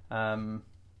 So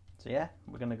yeah,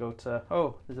 we're going to go to...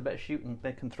 Oh, there's a bit of shooting.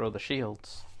 They can throw the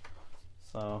shields.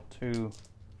 So 2,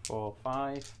 4,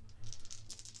 5.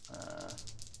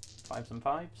 5s and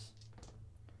 5s.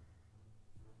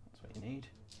 That's what you need.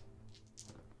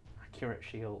 Accurate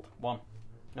shield. 1.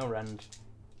 No rend.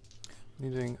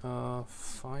 Needing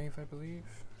 5, I believe.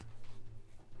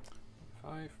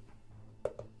 5.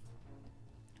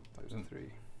 5s and 3.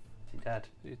 Is he dead?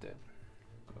 He's dead.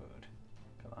 Good.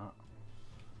 Look at that.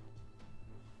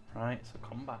 Right, so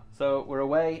combat. So we're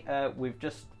away. We've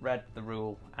just read the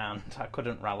rule and I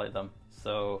couldn't rally them.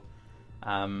 So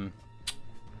I've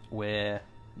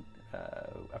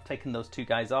taken those 2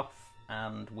 guys off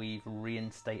and we've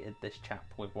reinstated this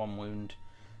chap with 1 wound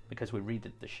because we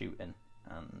redid the shooting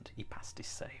and he passed his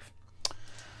save.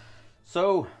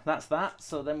 So that's that.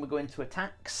 So then we're going to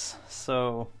attacks.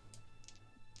 So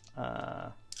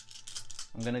I'm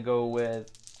going to go with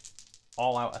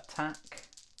all-out attack.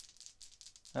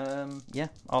 Yeah,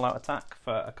 all-out attack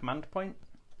for a command point.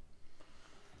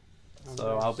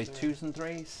 So I'll be 2s and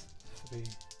 3s. 3.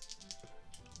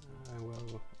 I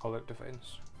will all-out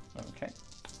defense. Okay,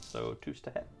 so 2s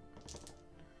to hit.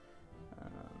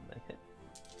 They hit.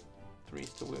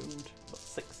 3s to wound, but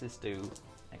 6s do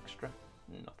extra.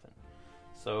 Nothing.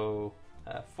 So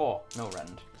 4, no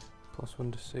rend.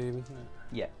 +1 to save, isn't it?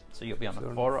 Yeah, so you'll be on So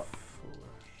a 4-up.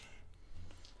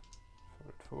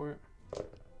 4.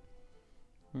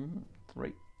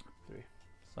 3. 3.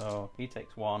 So he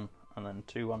takes 1, and then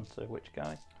 2 onto which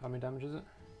guy? How many damage is it?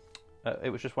 It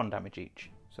was just 1 damage each.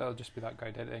 So it'll just be that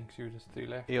guy dead, because you were just 3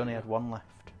 left. He only had 1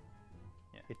 left.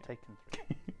 Yeah, he'd taken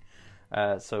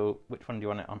 3. So which one do you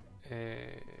want it on?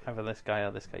 Either this guy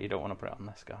or this guy. You don't want to put it on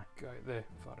this guy. Guy at the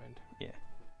far end. Yeah,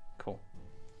 cool.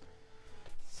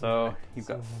 So Right, you've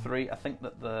got 3. I think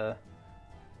that the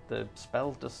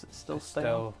spell does it still stay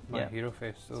Still on? my Yeah. hero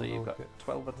face. So you've got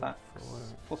 12 attacks,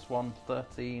 +1,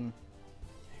 13.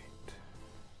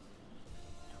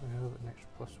 12, an extra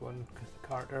 +1 because the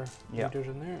Carter Yeah. leader's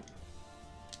in there.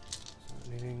 So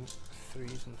needing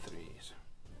 3s and 3s.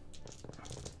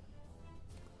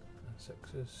 And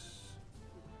 6s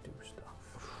do stuff.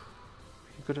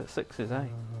 You're good at 6s, eh?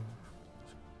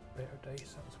 Better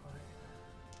dice, that's why.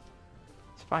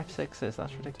 5 6s,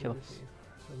 that's ridiculous.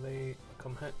 So they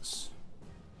become hits.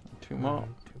 2 more.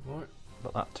 2 more.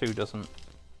 But that 2 doesn't.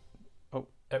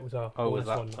 It was a Oh, was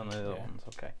bonus that one. on the other Yeah. ones?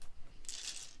 Okay.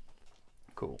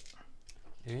 Cool.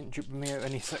 You ain't duping me out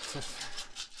any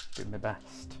 6s. Do my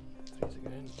best. 3s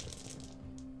again.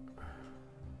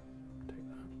 Take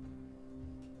that.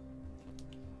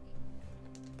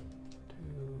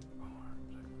 2, 4,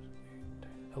 6, 8,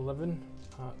 10, 11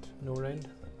 at no range.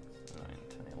 9,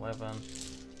 10, 11.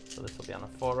 So this will be on a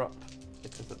 4 up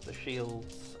because of the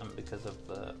shields and because of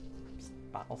the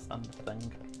battle standard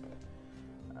thing.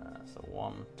 So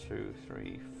 1, 2,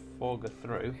 3, 4 go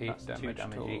through. 8 That's 2 damage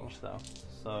damage total. each though.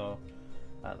 So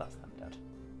that's them dead.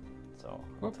 So I'll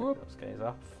Whoop, take whoop. those guys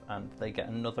off, and they get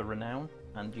another renown,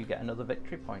 and you get another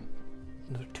victory point.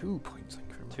 Another 2 points, thank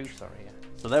you very much. 2, sorry, yeah.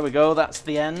 So there we go, that's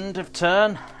the end of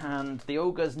turn, and the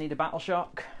ogres need a battle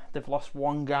shock. They've lost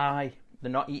 1 guy,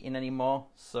 they're not eating anymore,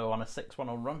 so on a 6-1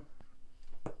 I'll run.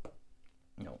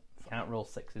 No, can't roll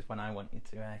 6s when I want you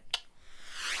to, eh?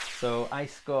 So I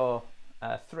score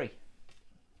 3.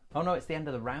 Oh no, it's the end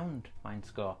of the round, mine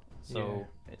score. So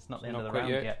it's not the end of the round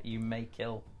yet. You may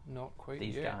kill Not quite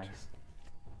these yet. guys.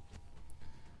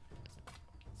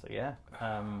 So yeah,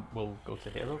 we'll go to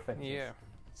hero phases. Yeah.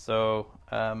 So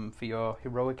for your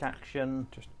heroic action,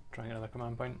 Just trying another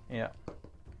command point. yeah,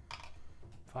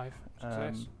 5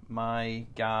 success. my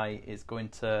guy is going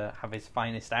to have his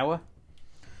finest hour.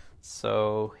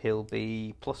 So he'll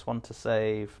be +1 to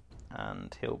save,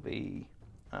 and he'll be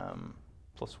 +1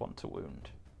 to wound.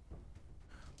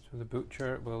 So the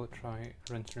butcher will try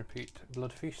rinse and repeat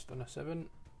blood feast on a 7.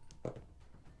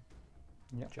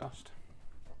 Yep. Just.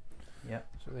 Yep.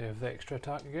 So they have the extra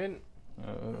attack again,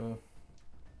 and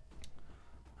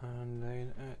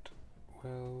then it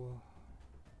will.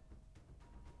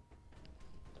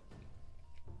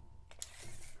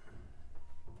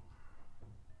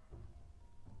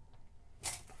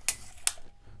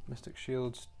 Mystic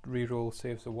Shields reroll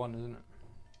saves a 1, isn't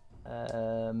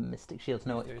it? Mystic Shields,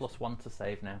 no, it's It is. +1 to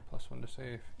save now. +1 to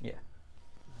save. Yeah.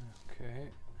 Okay.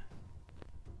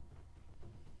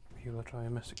 He will try a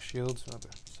Mystic Shields, so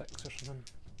about 6 or something.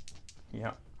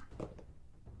 Yeah.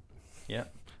 Yeah,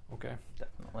 Okay.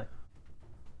 definitely.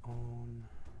 On.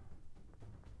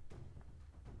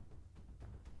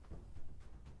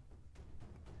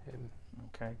 Him.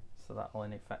 Okay, so that'll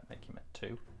in effect make him at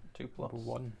 2. 2 plus. Number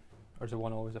 1. Or is a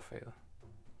 1 always a fail?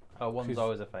 Oh, 1's He's-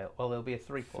 always a fail. Well, there'll be a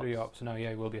 3 plus. 3 up, so now, yeah,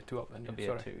 it will be a 2 up then. It'll Yeah, be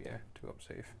a sorry. 2, yeah. 2 up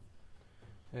save.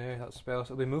 Yeah, that's spell,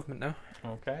 so it'll be movement now.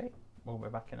 Okay, we'll be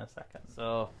back in a second.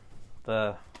 So,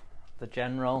 the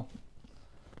general,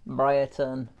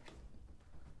 Briarton,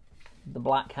 the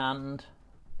Black Hand,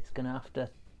 is going to have to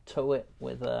tow it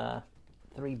with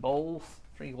 3 bowls,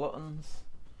 3 gluttons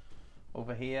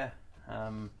over here.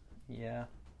 Yeah,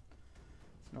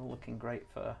 it's not looking great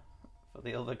for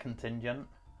the other contingent.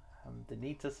 They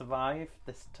need to survive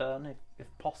this turn,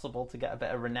 if possible, to get a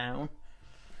bit of renown.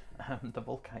 The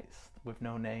Volkites with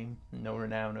no name, no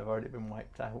renown have already been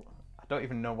wiped out. I don't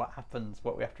even know what happens,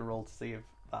 what we have to roll to see if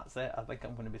that's it. I think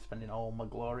I'm going to be spending all my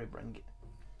glory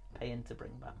paying to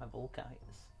bring back my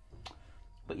Volkites.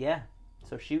 But yeah,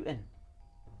 so shooting.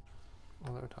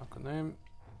 I'll attack on them.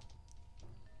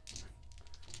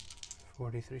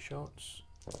 43 shots.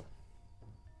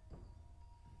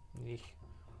 6,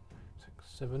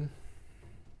 7.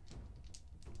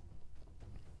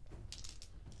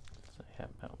 So yeah,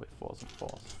 that'll be 4s and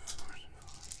 4s.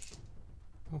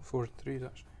 Oh, 4 and 3s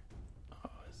actually. Oh,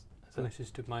 is And it? this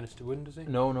is to minus to wound, is he?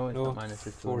 No, it's No, not minus.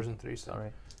 It's 4s and 3s.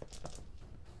 Sorry.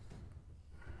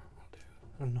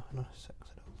 Oh, no, not a 6, I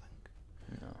don't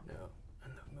think. No. No,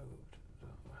 and they've moved.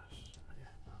 That was, yeah.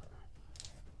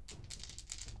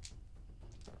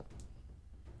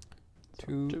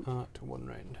 2 at 1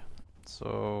 round.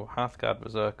 So Hearthguard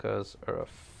Berserkers are a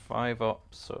 5 up,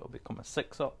 so it'll become a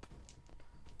 6 up.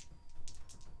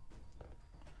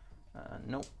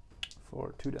 Nope.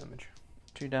 For 2 damage.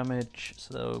 2 damage,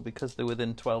 so because they're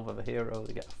within 12 of a hero,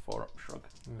 they get a 4 up shrug.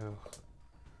 No.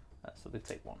 So they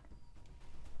take 1.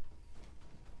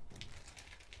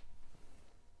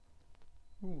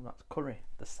 Ooh, that's curry.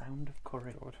 The sound of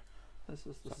curry. God. This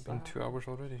is the It's been sound 2 hours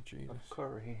already, Jesus. of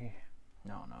curry.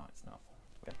 No, it's not.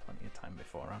 We had plenty of time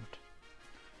beforehand.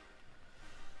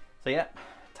 So yeah,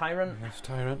 Tyrant. Yes,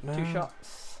 Tyrant now. 2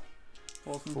 shots.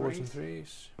 4s and 4s and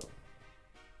 3s. 3s.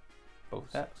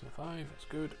 Both 6 hit. and a 5, that's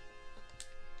good.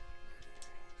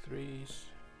 3s.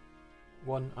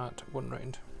 1 at 1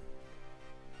 round.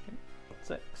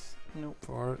 6. Nope.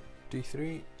 For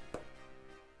D3.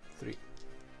 3.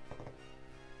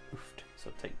 Oofed.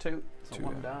 So take 2. So 2,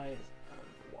 1 yeah. dies and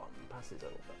 1 passes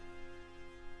over.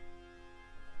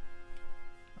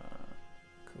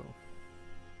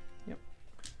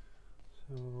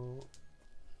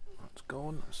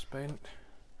 spent.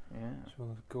 Yeah. So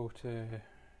we'll go to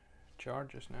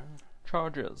charges now.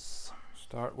 Charges.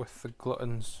 Start with the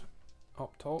gluttons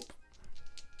up top.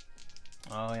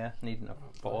 Oh yeah, needing a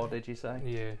 4, did you say?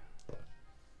 Yeah.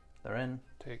 They're in.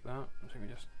 Take that. So we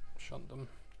just shunt them.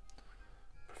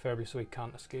 Preferably so he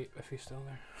can't escape if he's still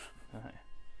there. Right.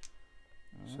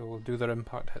 So we'll do their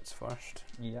impact hits first.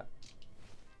 Yeah.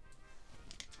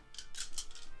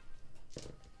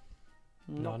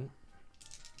 None.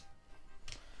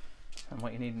 And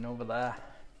what you needing over there?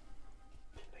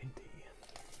 Plenty.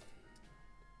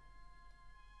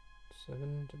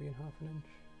 7 to be in half an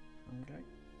inch. Okay.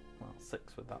 Well,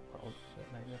 6 with that little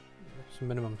maybe. It's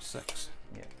minimum 6.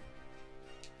 Yeah.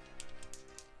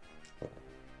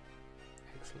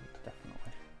 Excellent.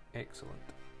 Definitely. Excellent.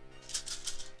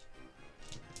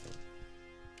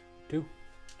 2.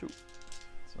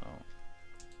 So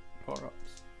 4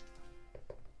 ups.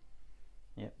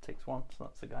 Yeah, takes 1, so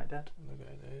that's the guy dead. The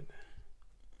guy dead.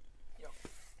 Yep.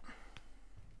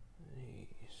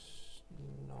 He's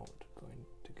not going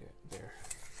to get there.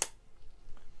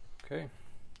 Okay.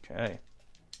 Okay.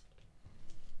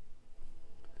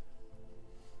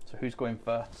 So who's going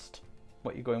first?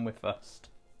 What are you going with first?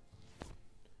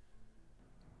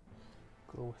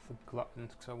 Go with the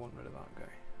gluttons because I want rid of that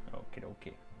guy. Okie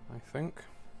dokie. I think.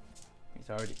 He's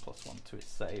already +1 to his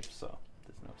save, so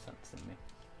there's no sense in me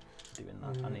doing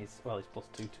that. And he's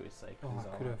 +2 to his save. Oh, He's I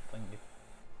all could have. thingy.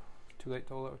 Too late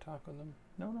to all out attack on them.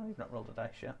 No, you've not rolled a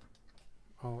dice yet.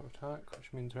 All out attack,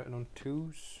 which means written on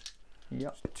 2s.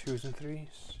 Yep. 2s and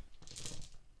 3s.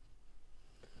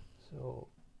 So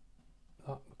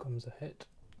that becomes a hit.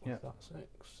 With that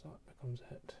 6, that becomes a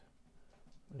hit.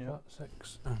 With that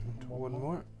 6 and one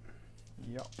more.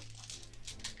 Yep.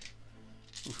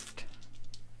 Oofed.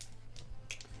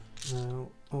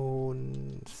 Now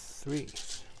on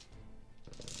 3s.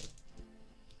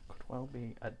 Could well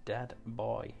be a dead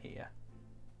boy here.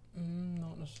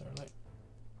 Not necessarily.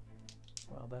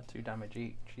 Well, they're 2 damage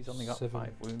each. He's only got 7.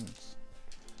 5 wounds.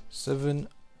 7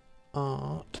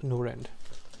 at no rend.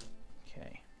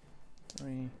 Okay.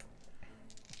 3,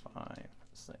 5,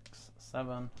 6,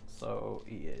 7. So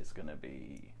he is going to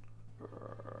be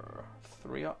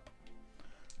 3 up.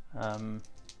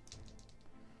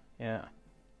 Yeah.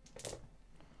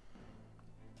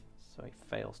 So he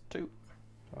fails 2.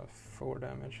 4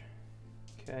 damage.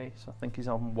 Okay, so I think he's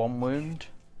on 1 wound.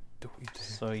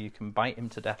 So you can bite him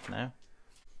to death now.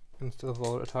 Instead of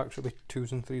all attacks, it'll be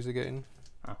 2s and 3s again.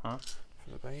 Uh-huh.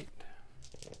 For the bite.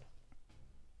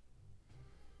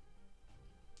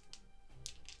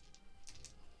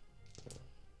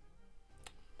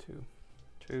 2.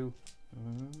 2.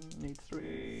 Need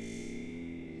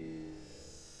 3.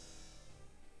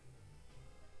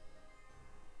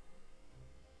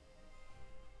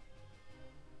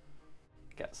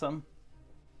 Get some.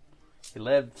 He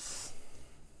lives.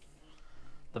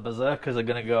 The berserkers are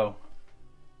gonna go.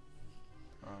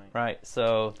 Right,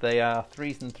 so they are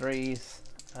 3s and 3s.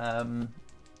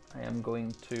 I am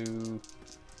going to.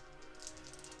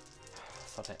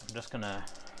 Sorry,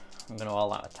 I'm gonna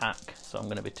all out attack. So I'm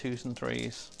gonna be 2s and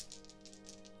 3s.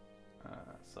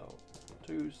 So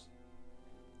 2s.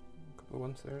 Couple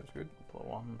of 1s there, that's good. Couple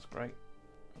of 1s, great.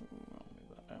 I'll move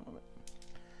that down a bit.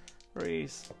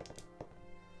 3s.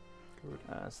 Good.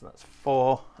 So that's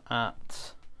 4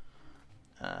 at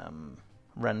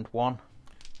rend 1.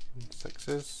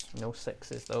 6s. No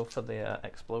 6s though for the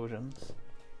explosions.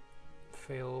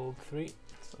 Failed 3.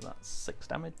 So that's 6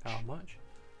 damage. How much?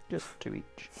 Just 2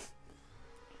 each.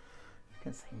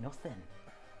 Can say nothing.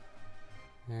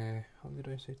 How did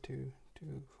I say 2,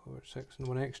 4, 6 and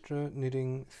 1 extra,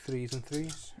 needing 3s and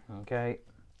 3s. Okay.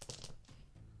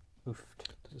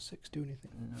 Oofed. Does a 6 do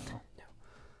anything? No.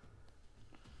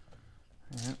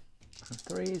 Yeah. And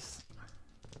 3s.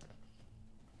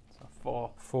 So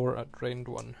 4. 4 at rend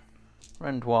 1.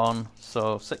 Rend 1,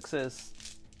 so 6s.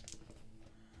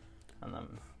 And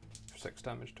then 6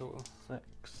 damage total.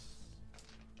 6.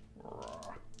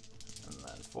 And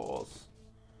then 4s.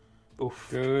 Oof.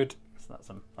 Good.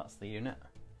 So that's the unit.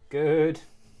 Good.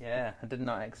 Yeah, I did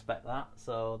not expect that.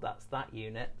 So that's that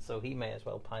unit. So he may as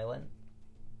well pile in.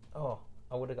 Oh,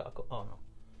 I would have got a... Oh, no.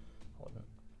 I wouldn't.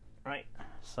 Right.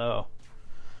 So,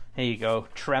 here you go.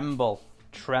 Tremble.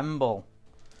 Tremble.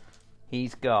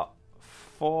 He's got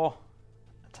 4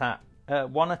 attack...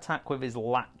 1 attack with his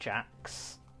latch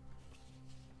axe.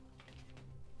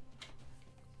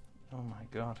 Oh my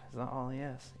god. Is that all he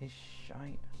has? He's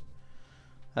shite.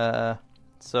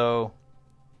 So...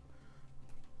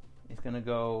 He's going to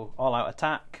go all out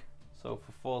attack. So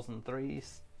for 4s and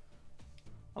 3s.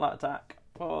 All out attack.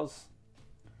 4s.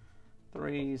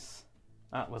 3s.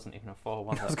 That wasn't even a 4,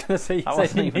 was it? I was going to say, you That said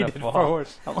wasn't you even a needed 4.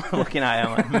 4s. I'm looking at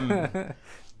him like,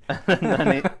 and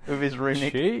then with his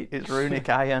runic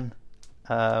iron,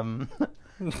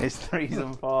 it's 3s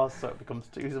and 4s, so it becomes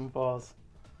 2s and 4s.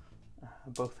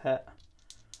 Both hit.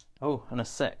 Oh, and a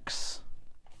 6.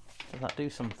 Does that do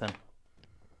something?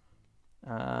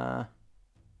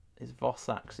 It's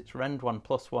Vossax. It's rend 1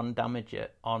 plus 1 damage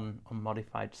it on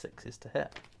unmodified 6s to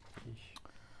hit.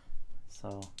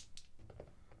 So,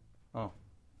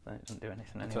 that doesn't do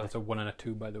anything anyway. So that's a 1 and a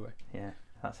 2, by the way. Yeah,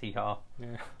 that's hee-haw.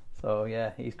 Yeah. So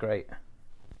yeah, he's great.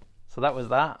 So that was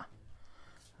that.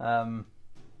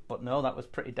 But no, that was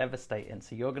pretty devastating.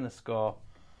 So you're going to score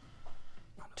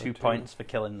 2 points for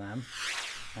killing them,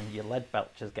 and your lead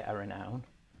belchers get a renown.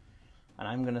 And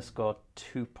I'm going to score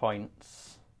 2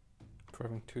 points for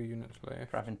having 2 units left.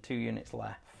 For having 2 units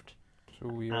left. So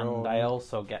we and I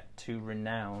also get 2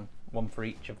 renown, 1 for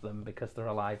each of them, because they're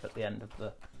alive at the end of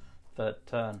the 3rd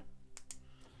turn.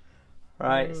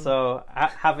 Right, so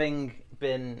having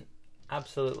been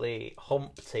absolutely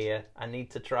humped here, I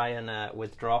need to try and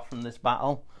withdraw from this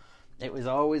battle. It was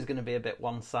always going to be a bit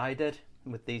one-sided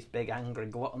with these big angry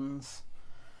gluttons.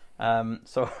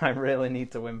 So I really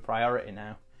need to win priority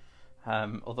now.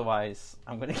 Otherwise,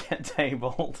 I'm going to get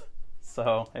tabled.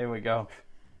 So here we go.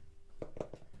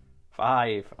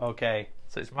 5. Okay,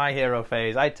 so it's my hero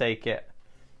phase. I take it.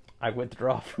 I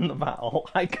withdraw from the battle.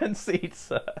 I concede,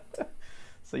 sir.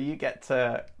 So you get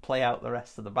to play out the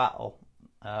rest of the battle.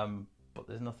 But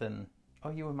there's nothing... Oh,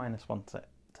 you were -1 to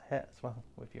hit as well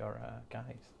with your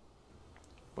guys.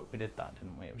 But we did that,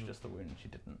 didn't we? It was just the wounds you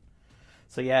didn't.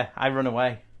 So yeah, I run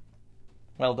away.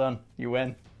 Well done. You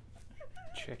win.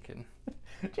 Chicken.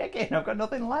 Chicken, I've got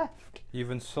nothing left.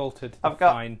 You've insulted the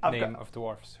fine name of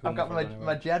dwarfs. I've got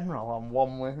my general on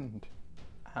 1 wound.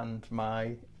 And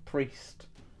my priest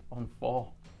on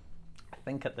 4. I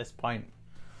think at this point,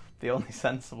 the only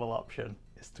sensible option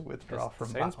is to withdraw from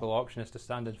battle. The sensible option is to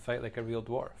stand and fight like a real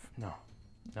dwarf.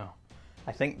 No.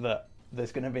 I think that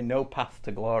there's going to be no path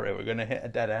to glory. We're going to hit a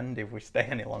dead end if we stay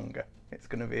any longer. It's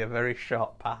going to be a very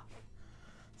short path.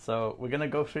 So we're going to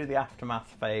go through the aftermath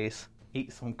phase,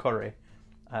 eat some curry,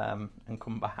 and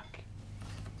come back.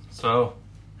 So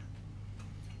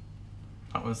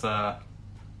that was a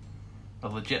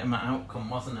legitimate outcome,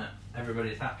 wasn't it?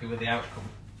 Everybody's happy with the outcome.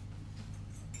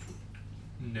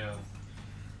 No.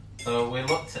 So we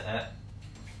looked at it,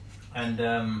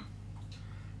 and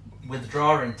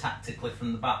withdrawing tactically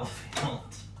from the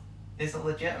battlefield is a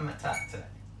legitimate tactic.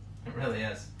 It really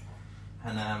is.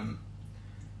 And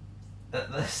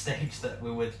at the stage that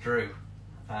we withdrew,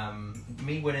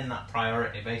 me winning that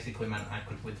priority basically meant I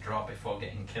could withdraw before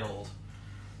getting killed.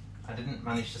 I didn't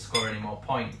manage to score any more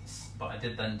points, but I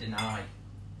did then deny.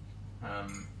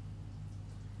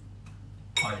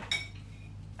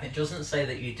 It doesn't say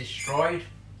that you destroyed.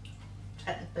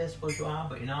 Technically, I suppose you are,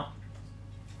 but you're not.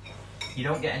 You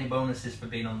don't get any bonuses for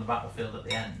being on the battlefield at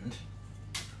the end.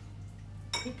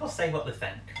 People say what they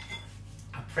think.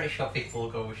 I'm pretty sure people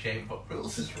will go with Shane, but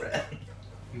rules is written.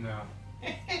 No.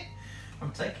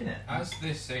 I'm taking it. As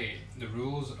they say, the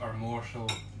rules are more so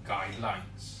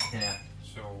guidelines. Yeah.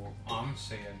 So I'm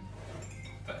saying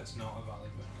that it's not a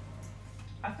valid win.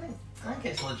 I think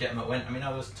it's a legitimate win. I mean,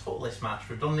 I was totally smashed.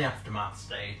 We've done the aftermath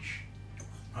stage.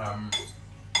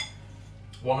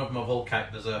 One of my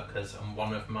Volkite Berserkers and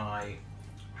one of my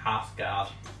Hearthguard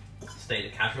stayed a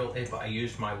casualty, but I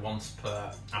used my once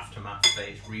per aftermath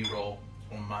phase reroll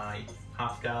on my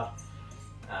Hearthguard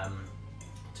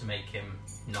to make him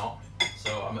not.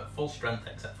 So I'm at full strength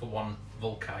except for one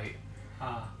Volkite.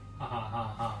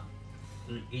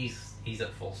 He's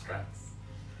at full strength.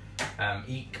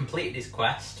 He completed his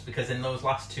quest because in those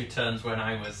last 2 turns when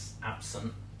I was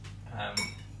absent,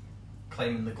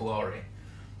 claiming the glory,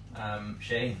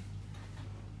 Shane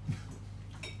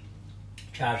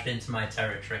charged into my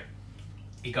territory.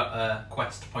 He got a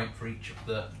quest point for each of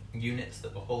the units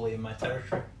that were wholly in my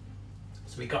territory.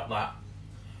 So we got that.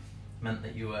 Meant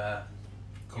that you at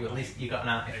least you got an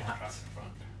artifact,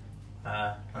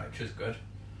 which was good.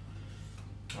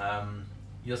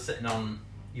 You're sitting on.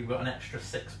 You've got an extra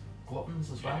 6 gluttons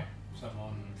as well. Yeah, so I'm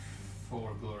on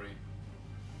 4 glory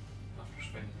after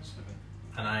spending the 7.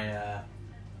 And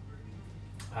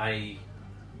I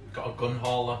got a gun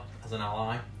hauler as an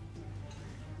ally.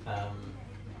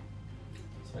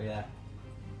 So yeah,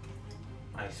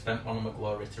 I spent one of my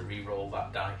glory to re-roll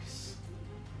that dice.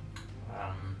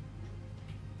 I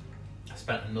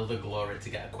spent another glory to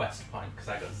get a quest point because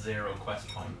I got 0 quest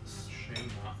points. Shame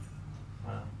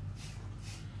that.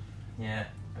 Yeah,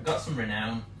 I got some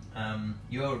renown.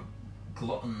 Your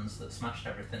gluttons that smashed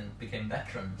everything became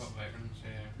veterans. What veterans?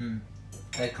 Yeah. Mm.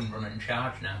 They can run in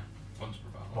charge now. Once per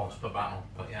battle. Once per battle,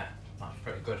 but yeah, that's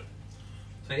pretty good.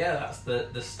 So yeah, that's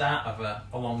the start of a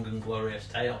long and glorious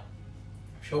tale.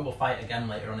 I'm sure we'll fight again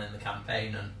later on in the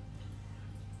campaign, and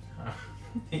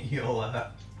you'll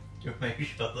make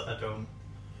sure that I don't.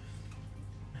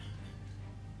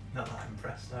 Not that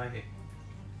impressed, are you?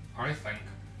 I think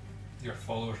your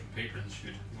followers and patrons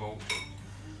should vote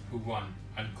who won,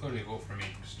 and clearly vote for me,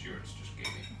 because Stuart's just gave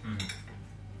me. Mm.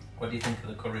 What do you think of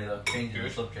the curry though? Changing the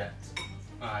subject.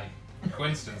 Aye.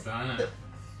 Coincidence, that, isn't it?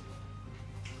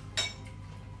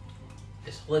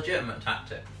 It's a legitimate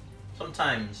tactic.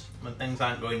 Sometimes, when things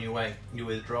aren't going your way, you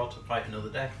withdraw to fight another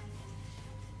day.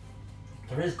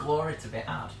 There is glory to be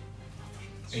had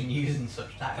in using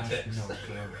such tactics. There's no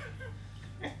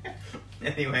clue.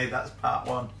 Anyway, that's part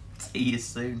one. See you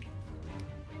soon.